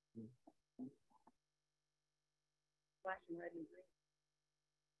 Flashing red and green.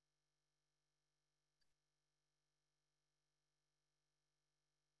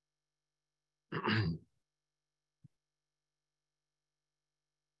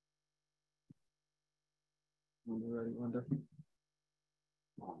 Ready, Linda?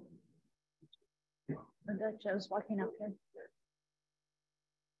 Linda, Joe's walking up here.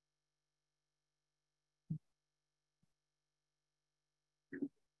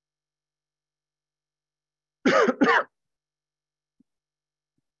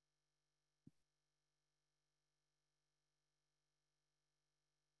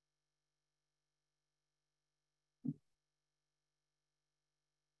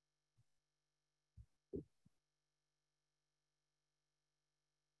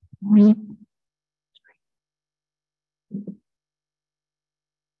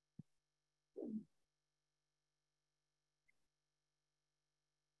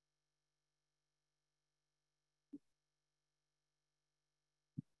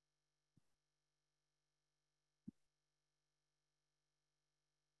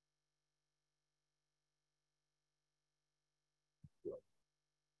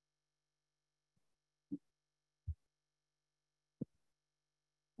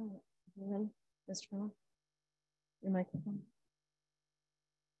 Mr. Miller, your microphone.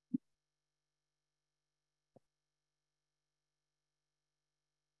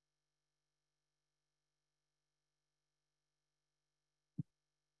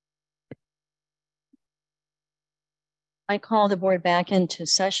 I call the board back into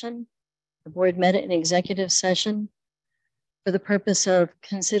session. The board met in executive session for the purpose of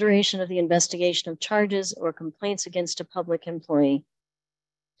consideration of the investigation of charges or complaints against a public employee.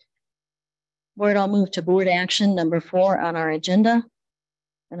 Board, I'll move to board action number 4 on our agenda.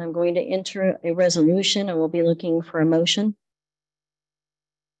 And I'm going to enter a resolution and we'll be looking for a motion.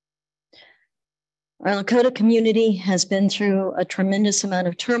 Our Lakota community has been through a tremendous amount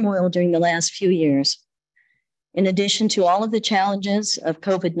of turmoil during the last few years. In addition to all of the challenges of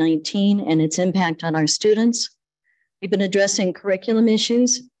COVID-19 and its impact on our students, we've been addressing curriculum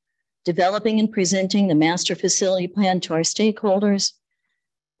issues, developing and presenting the master facility plan to our stakeholders,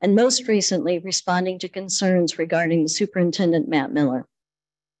 and most recently, responding to concerns regarding the superintendent, Matt Miller.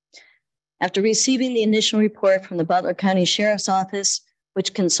 After receiving the initial report from the Butler County Sheriff's Office,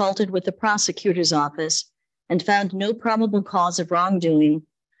 which consulted with the prosecutor's office and found no probable cause of wrongdoing,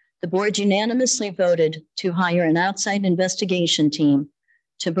 the board unanimously voted to hire an outside investigation team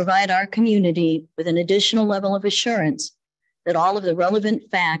to provide our community with an additional level of assurance that all of the relevant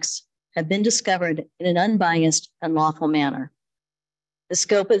facts have been discovered in an unbiased and lawful manner. The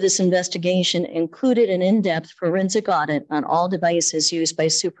scope of this investigation included an in-depth forensic audit on all devices used by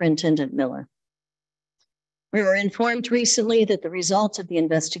Superintendent Miller. We were informed recently that the results of the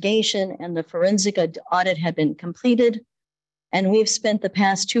investigation and the forensic audit had been completed, and we've spent the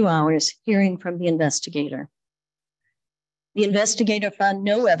past 2 hours hearing from the investigator. The investigator found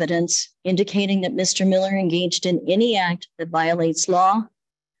no evidence indicating that Mr. Miller engaged in any act that violates law,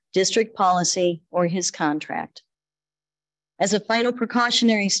 district policy, or his contract. As a final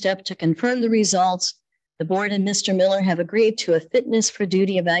precautionary step to confirm the results, the board and Mr. Miller have agreed to a fitness for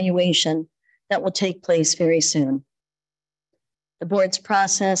duty evaluation that will take place very soon. The board's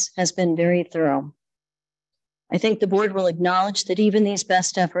process has been very thorough. I think the board will acknowledge that even these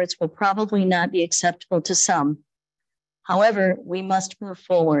best efforts will probably not be acceptable to some. However, we must move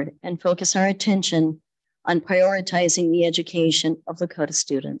forward and focus our attention on prioritizing the education of Lakota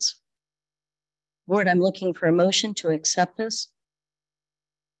students. Board, I'm looking for a motion to accept this.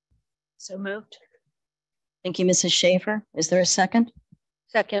 So moved. Thank you, Mrs. Schaefer. Is there a second?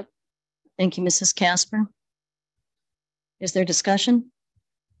 Second. Thank you, Mrs. Casper. Is there discussion?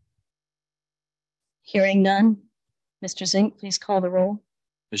 Hearing none. Mr. Zink, please call the roll.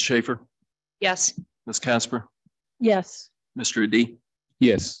 Ms. Schaefer, Yes. Ms. Casper, Yes. Mr. Adi,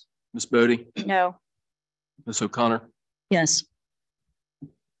 Yes. Ms. Bodie, No. Ms. O'Connor. Yes.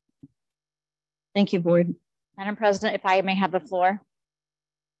 Thank you, board. Madam President, if I may have the floor.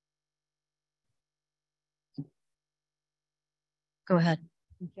 Go ahead.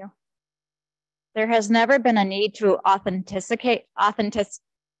 Thank you. There has never been a need to authenticate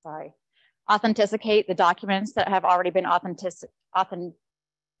the documents that have already been I'm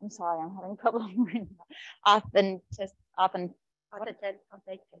sorry, I'm having trouble.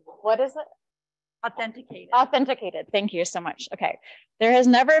 What is it? Authenticated. Authenticated. Thank you so much. Okay. There has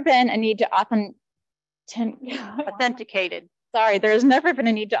never been a need to Authenticated. Sorry, there's never been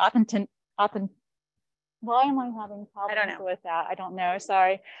a need to Why am I having I don't problems know. with that? I don't know.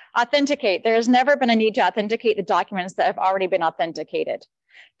 Sorry. Authenticate. There has never been a need to authenticate the documents that have already been authenticated.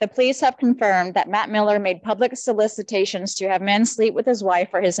 The police have confirmed that Matt Miller made public solicitations to have men sleep with his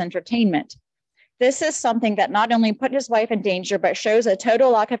wife for his entertainment. This is something that not only put his wife in danger, but shows a total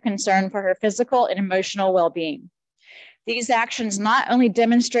lack of concern for her physical and emotional well-being. These actions not only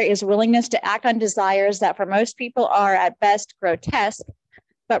demonstrate his willingness to act on desires that for most people are at best grotesque,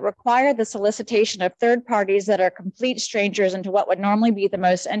 but require the solicitation of third parties that are complete strangers into what would normally be the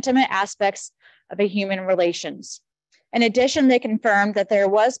most intimate aspects of a human relations. In addition, they confirmed that there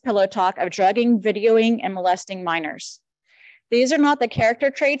was pillow talk of drugging, videoing, and molesting minors. These are not the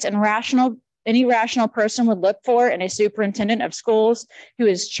character traits any rational person would look for in a superintendent of schools who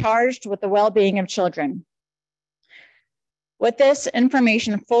is charged with the well-being of children. With this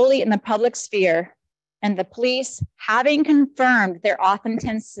information fully in the public sphere and the police having confirmed their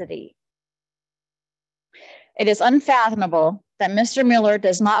authenticity, it is unfathomable that Mr. Miller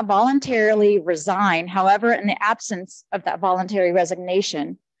does not voluntarily resign. However, in the absence of that voluntary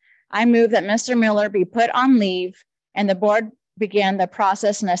resignation, I move that Mr. Miller be put on leave and the board begin the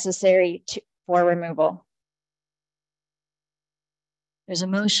process necessary for removal. There's a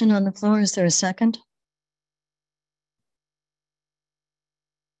motion on the floor. Is there a second?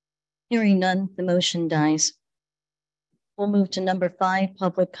 Hearing none, the motion dies. We'll move to number 5,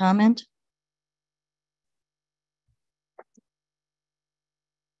 public comment.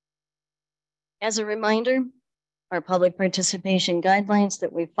 As a reminder, our public participation guidelines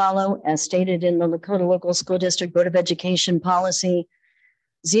that we follow as stated in the Lakota Local School District Board of Education Policy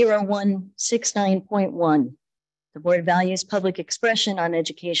 0169.1. The board values public expression on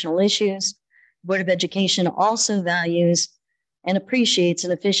educational issues. The Board of Education also values and appreciates an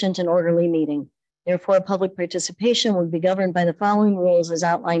efficient and orderly meeting. Therefore, public participation will be governed by the following rules as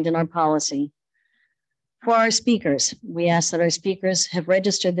outlined in our policy. For our speakers, we ask that our speakers have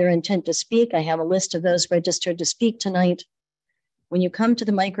registered their intent to speak. I have a list of those registered to speak tonight. When you come to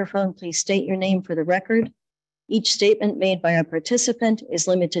the microphone, please state your name for the record. Each statement made by our participant is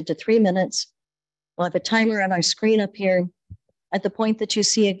limited to 3 minutes. We'll have a timer on our screen up here. At the point that you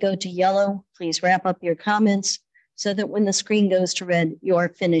see it go to yellow, please wrap up your comments so that when the screen goes to red, you are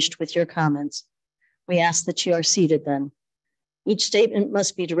finished with your comments. We ask that you are seated then. Each statement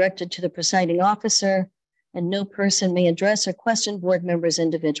must be directed to the presiding officer, and no person may address or question board members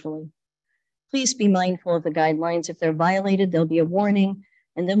individually. Please be mindful of the guidelines. If they're violated, there'll be a warning,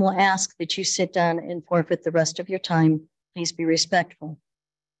 and then we'll ask that you sit down and forfeit the rest of your time. Please be respectful.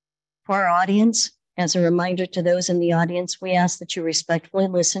 For our audience, as a reminder to those in the audience, we ask that you respectfully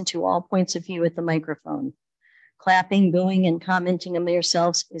listen to all points of view at the microphone. Clapping, booing, and commenting on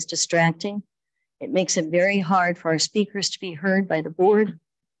yourselves is distracting. It makes it very hard for our speakers to be heard by the board,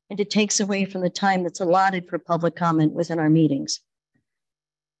 and it takes away from the time that's allotted for public comment within our meetings.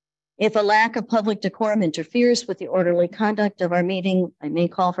 If a lack of public decorum interferes with the orderly conduct of our meeting, I may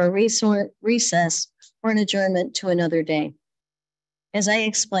call for a recess or an adjournment to another day. As I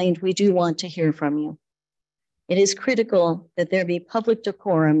explained, we do want to hear from you. It is critical that there be public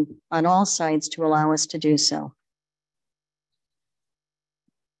decorum on all sides to allow us to do so.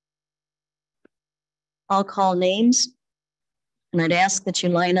 I'll call names, and I'd ask that you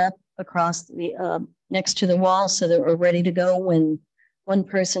line up across the next to the wall so that we're ready to go. When one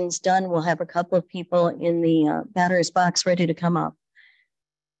person's done, we'll have a couple of people in the batter's box ready to come up.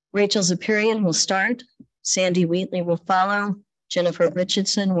 Rachel Zapirian will start. Sandy Wheatley will follow. Jennifer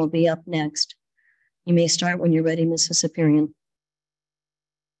Richardson will be up next. You may start when you're ready, Mrs. Zapirian.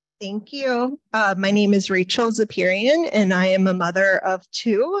 Thank you. My name is Rachel Zapirian, and I am a mother of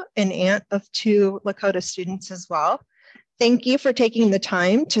 2, an aunt of 2 Lakota students as well. Thank you for taking the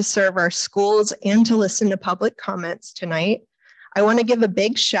time to serve our schools and to listen to public comments tonight. I want to give a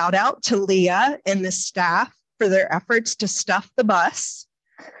big shout out to Leah and the staff for their efforts to stuff the bus.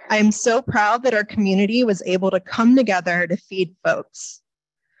 I am so proud that our community was able to come together to feed folks.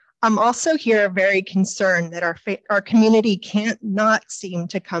 I'm also here very concerned that our community can't not seem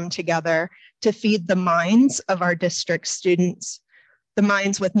to come together to feed the minds of our district students, the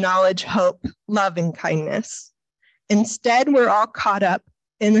minds with knowledge, hope, love, and kindness. Instead, we're all caught up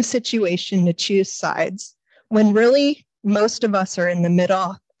in a situation to choose sides, when really most of us are in the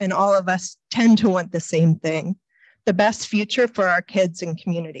middle and all of us tend to want the same thing, the best future for our kids and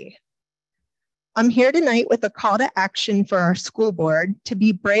community. I'm here tonight with a call to action for our school board to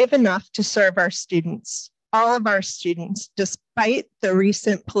be brave enough to serve our students, all of our students, despite the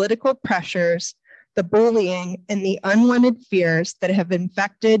recent political pressures, the bullying, and the unwanted fears that have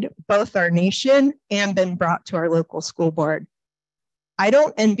infected both our nation and been brought to our local school board. I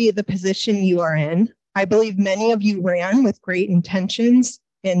don't envy the position you are in, I believe many of you ran with great intentions,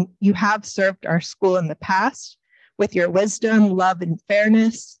 and you have served our school in the past with your wisdom, love, and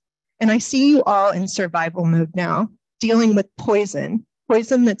fairness. And I see you all in survival mode now, dealing with poison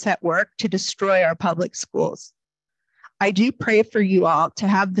that's at work to destroy our public schools. I do pray for you all to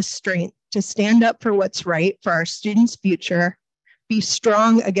have the strength to stand up for what's right for our students' future, be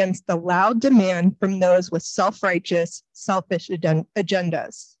strong against the loud demand from those with self-righteous, selfish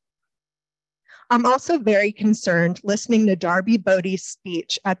agendas. I'm also very concerned listening to Darby Bodie's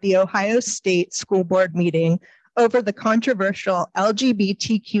speech at the Ohio State School Board meeting over the controversial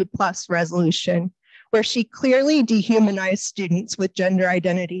LGBTQ+ resolution, where she clearly dehumanized students with gender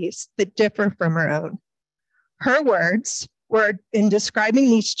identities that differ from her own. Her words were in describing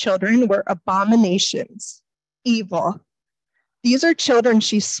these children were abominations, evil. These are children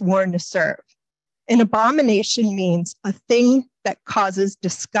she's sworn to serve. An abomination means a thing that causes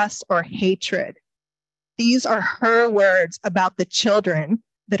disgust or hatred. These are her words about the children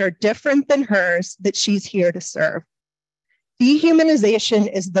that are different than hers that she's here to serve.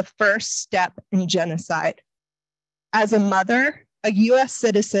 Dehumanization is the first step in genocide. As a mother, a US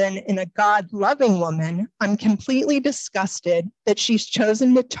citizen, and a God-loving woman, I'm completely disgusted that she's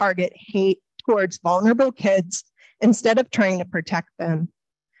chosen to target hate towards vulnerable kids instead of trying to protect them.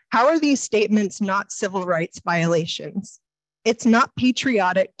 How are these statements not civil rights violations? It's not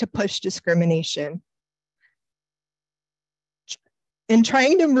patriotic to push discrimination. And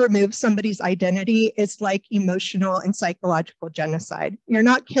trying to remove somebody's identity is like emotional and psychological genocide. You're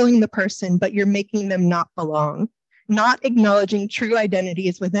not killing the person, but you're making them not belong. Not acknowledging true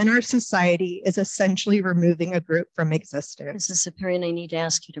identities within our society is essentially removing a group from existence. Mrs. Sapirian, I need to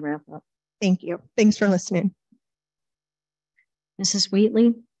ask you to wrap up. Thank you. Thanks for listening. Mrs.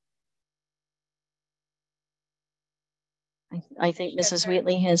 Wheatley? I think Mrs.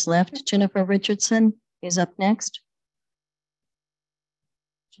 Wheatley has left. Jennifer Richardson is up next.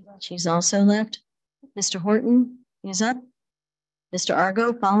 She's also left. Mr. Horton is up. Mr.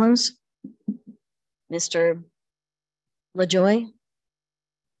 Argo follows. Mr. LaJoy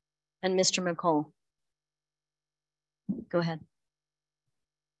and Mr. McCall. Go ahead.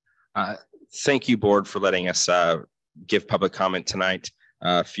 Thank you, board, for letting us give public comment tonight.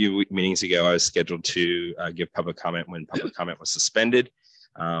 A few meetings ago, I was scheduled to give public comment when public comment was suspended.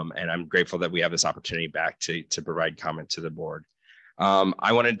 And I'm grateful that we have this opportunity back to provide comment to the board.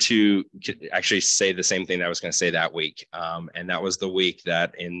 I wanted to actually say the same thing that I was going to say that week. And that was the week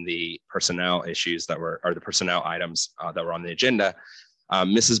that in the personnel issues that were, or the personnel items that were on the agenda,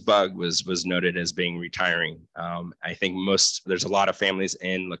 Mrs. Bug was noted as being retiring. I think there's a lot of families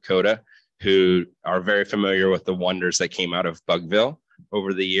in Lakota who are very familiar with the wonders that came out of Bugville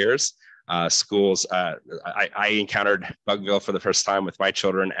over the years. Schools, I encountered Bugville for the first time with my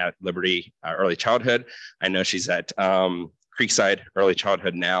children at Liberty Early Childhood. I know she's at Creekside Early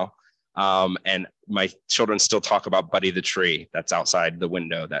Childhood now. And my children still talk about Buddy the Tree that's outside the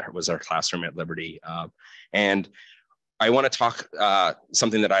window that was our classroom at Liberty. And I want to talk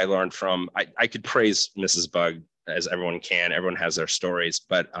something that I learned from, I could praise Mrs. Bug as everyone can, everyone has their stories,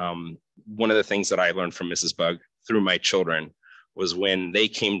 but one of the things that I learned from Mrs. Bug through my children was when they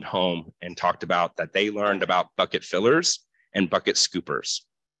came home and talked about that they learned about bucket fillers and bucket scoopers.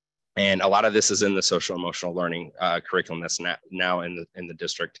 And a lot of this is in the social emotional learning curriculum that's now in the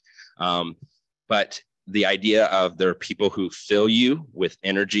district. But the idea of there are people who fill you with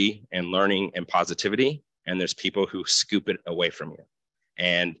energy and learning and positivity, and there's people who scoop it away from you.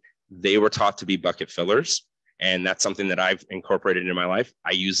 And they were taught to be bucket fillers. And that's something that I've incorporated into my life.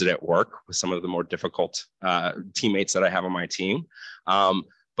 I use it at work with some of the more difficult teammates that I have on my team.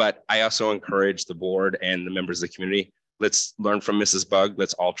 But I also encourage the board and the members of the community, let's learn from Mrs. Bug.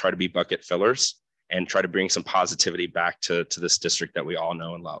 Let's all try to be bucket fillers and try to bring some positivity back to this district that we all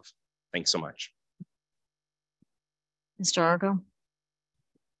know and love. Thanks so much. Mr. Argo.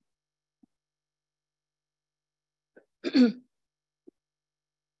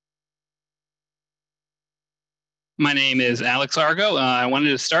 My name is Alex Argo. I wanted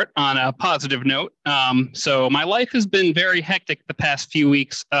to start on a positive note. So my life has been very hectic the past few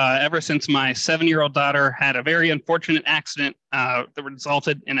weeks, ever since my 7-year-old daughter had a very unfortunate accident that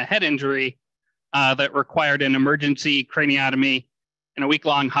resulted in a head injury that required an emergency craniotomy and a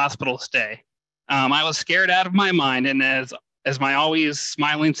week-long hospital stay. I was scared out of my mind, and as my always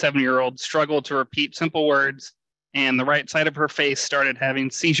smiling 7-year-old struggled to repeat simple words, and the right side of her face started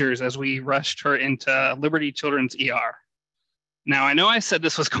having seizures as we rushed her into Liberty Children's ER. Now, I know I said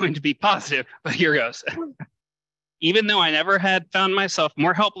this was going to be positive, but here goes. Even though I never had found myself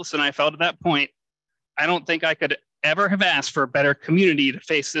more helpless than I felt at that point, I don't think I could ever have asked for a better community to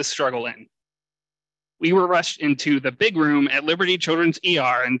face this struggle in. We were rushed into the big room at Liberty Children's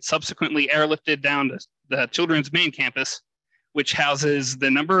ER and subsequently airlifted down to the children's main campus, which houses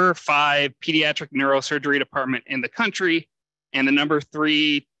the number 5 pediatric neurosurgery department in the country and the number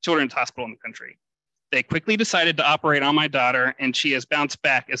 3 children's hospital in the country. They quickly decided to operate on my daughter, and she has bounced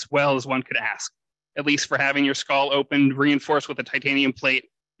back as well as one could ask, at least for having your skull opened, reinforced with a titanium plate,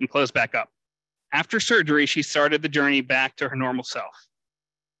 and closed back up. After surgery, she started the journey back to her normal self.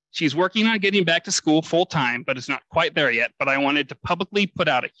 She's working on getting back to school full time, but is not quite there yet. But I wanted to publicly put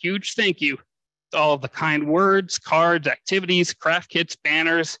out a huge thank you to all of the kind words, cards, activities, craft kits,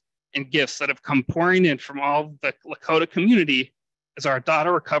 banners, and gifts that have come pouring in from all the Lakota community as our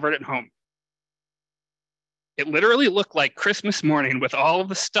daughter recovered at home. It literally looked like Christmas morning with all of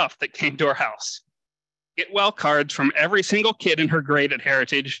the stuff that came to our house. Get well cards from every single kid in her grade at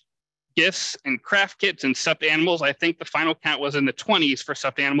Heritage, gifts and craft kits and stuffed animals. I think the final count was in the 20s for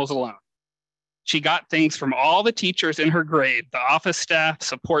stuffed animals alone. She got things from all the teachers in her grade, the office staff,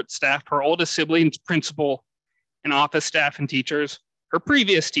 support staff, her oldest siblings, principal, and office staff and teachers, her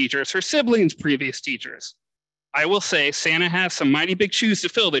previous teachers, her siblings' previous teachers. I will say Santa has some mighty big shoes to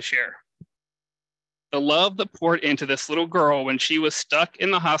fill this year. The love that poured into this little girl when she was stuck in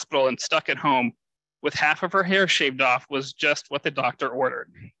the hospital and stuck at home with half of her hair shaved off was just what the doctor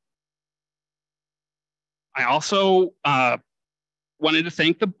ordered. I also wanted to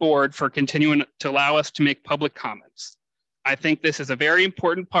thank the board for continuing to allow us to make public comments. I think this is a very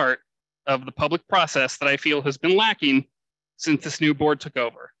important part of the public process that I feel has been lacking since this new board took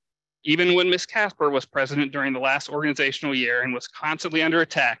over. Even when Ms. Casper was president during the last organizational year and was constantly under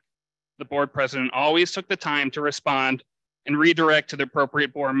attack, the board president always took the time to respond and redirect to the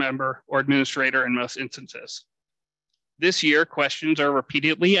appropriate board member or administrator in most instances. This year, questions are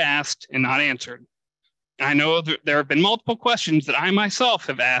repeatedly asked and not answered. I know that there have been multiple questions that I myself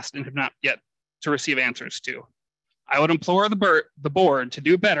have asked and have not yet to receive answers to. I would implore the board to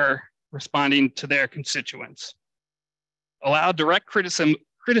do better responding to their constituents. Allow direct criticism.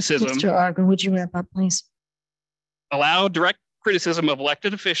 Mr. Argo, would you wrap up, please? Allow direct criticism of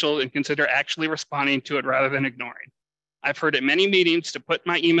elected officials and consider actually responding to it rather than ignoring. I've heard at many meetings to put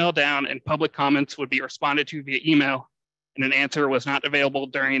my email down and public comments would be responded to via email, and an answer was not available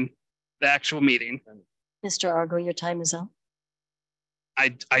during the actual meeting. Mr. Argo, your time is up.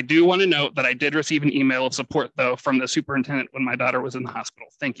 I do want to note that I did receive an email of support, though, from the superintendent when my daughter was in the hospital.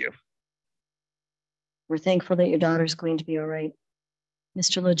 Thank you. We're thankful that your daughter's going to be all right.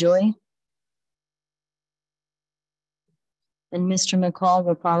 Mr. LaJoy? And Mr. McCall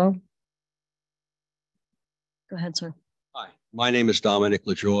will follow. Go ahead, sir. Hi, my name is Dominic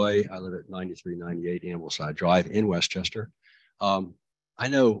LaJoy. I live at 9398 Ambleside Drive in Westchester. I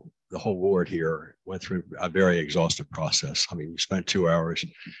know the whole board here went through a very exhaustive process. I mean, we spent 2 hours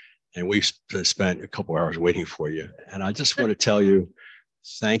and we spent a couple hours waiting for you. And I just want to tell you,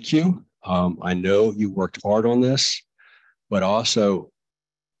 thank you. I know you worked hard on this, but also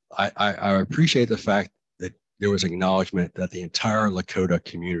I appreciate the fact that there was acknowledgement that the entire Lakota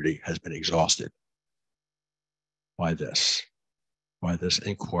community has been exhausted by this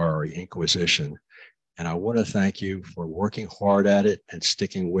inquisition. And I want to thank you for working hard at it and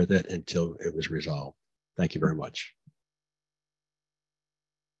sticking with it until it was resolved. Thank you very much.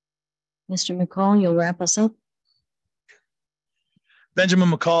 Mr. McCall, you'll wrap us up. Benjamin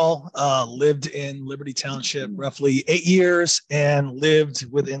McCall lived in Liberty Township roughly 8 years and lived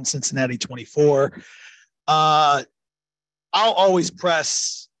within Cincinnati 24. I'll always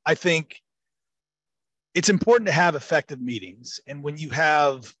press, I think, it's important to have effective meetings. And when you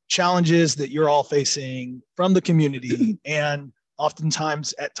have challenges that you're all facing from the community and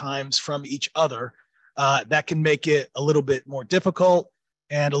oftentimes at times from each other, that can make it a little bit more difficult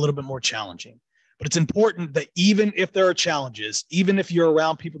and a little bit more challenging. But it's important that even if there are challenges, even if you're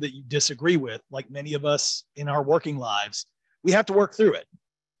around people that you disagree with, like many of us in our working lives, we have to work through it.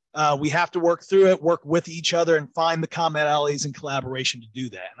 We have to work through it, work with each other, and find the commonalities and collaboration to do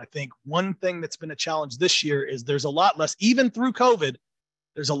that. And I think one thing that's been a challenge this year is there's a lot less, even through COVID,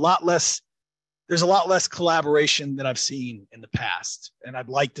 there's a lot less collaboration than I've seen in the past. And I'd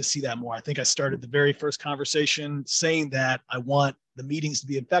like to see that more. I think I started the very first conversation saying that I want the meetings to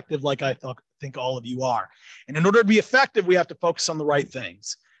be effective like I think all of you are. And in order to be effective, we have to focus on the right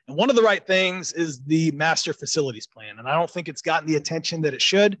things. And one of the right things is the master facilities plan. And I don't think it's gotten the attention that it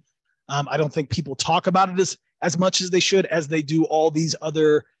should. I don't think people talk about it as much as they should, as they do all these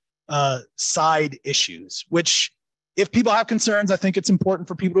other side issues, which if people have concerns, I think it's important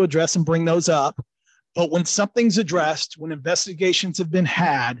for people to address and bring those up. But when something's addressed, when investigations have been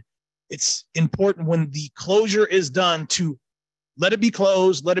had, it's important when the closure is done to Let it be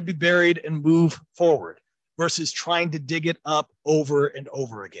closed, let it be buried, and move forward versus trying to dig it up over and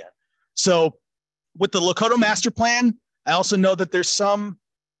over again. So with the Lakota master plan, I also know that there's some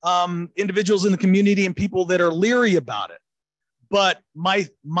individuals in the community and people that are leery about it. But my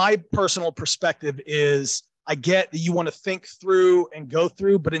personal perspective is, I get that you want to think through and go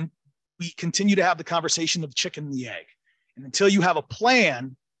through, but we continue to have the conversation of the chicken and the egg. And until you have a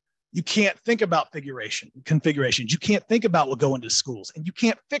plan, you can't think about configurations. You can't think what will go into schools, and you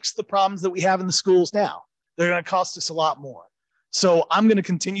can't fix the problems that we have in the schools now. They're going to cost us a lot more. So I'm going to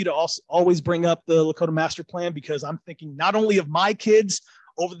continue to always bring up the Lakota master plan, because I'm thinking not only of my kids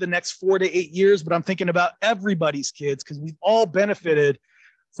over the next 4 to 8 years, but I'm thinking about everybody's kids, because we've all benefited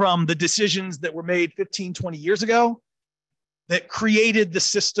from the decisions that were made 15, 20 years ago that created the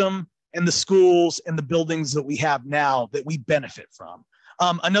system and the schools and the buildings that we have now that we benefit from.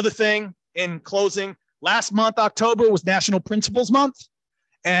 Another thing in closing, last month, October, was National Principals Month.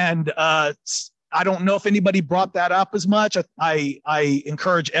 And I don't know if anybody brought that up as much. I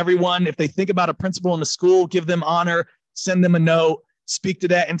encourage everyone, if they think about a principal in a school, give them honor, send them a note, speak to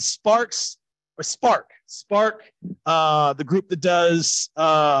that. And Spark, the group that does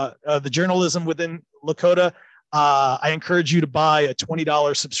the journalism within Lakota, I encourage you to buy a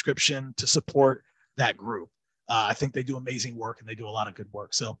 $20 subscription to support that group. I think they do amazing work, and they do a lot of good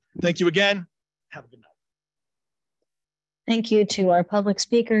work. So thank you again. Have a good night. Thank you to our public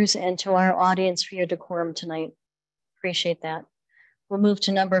speakers and to our audience for your decorum tonight. Appreciate that. We'll move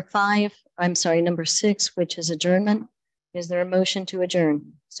to number 6, which is adjournment. Is there a motion to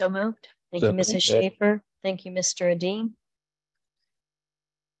adjourn? So moved. Thank you, Mrs. Schaefer. Thank you, Mr. Adine.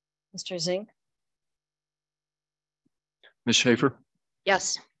 Mr. Zink? Ms. Schaefer,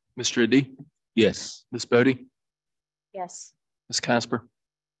 Yes. Mr. Adi, Yes. Ms. Bodie, Yes. Ms. Casper,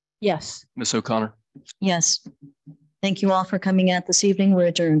 Yes. Ms. O'Connor. Yes. Thank you all for coming out this evening. We're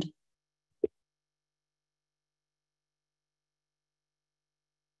adjourned.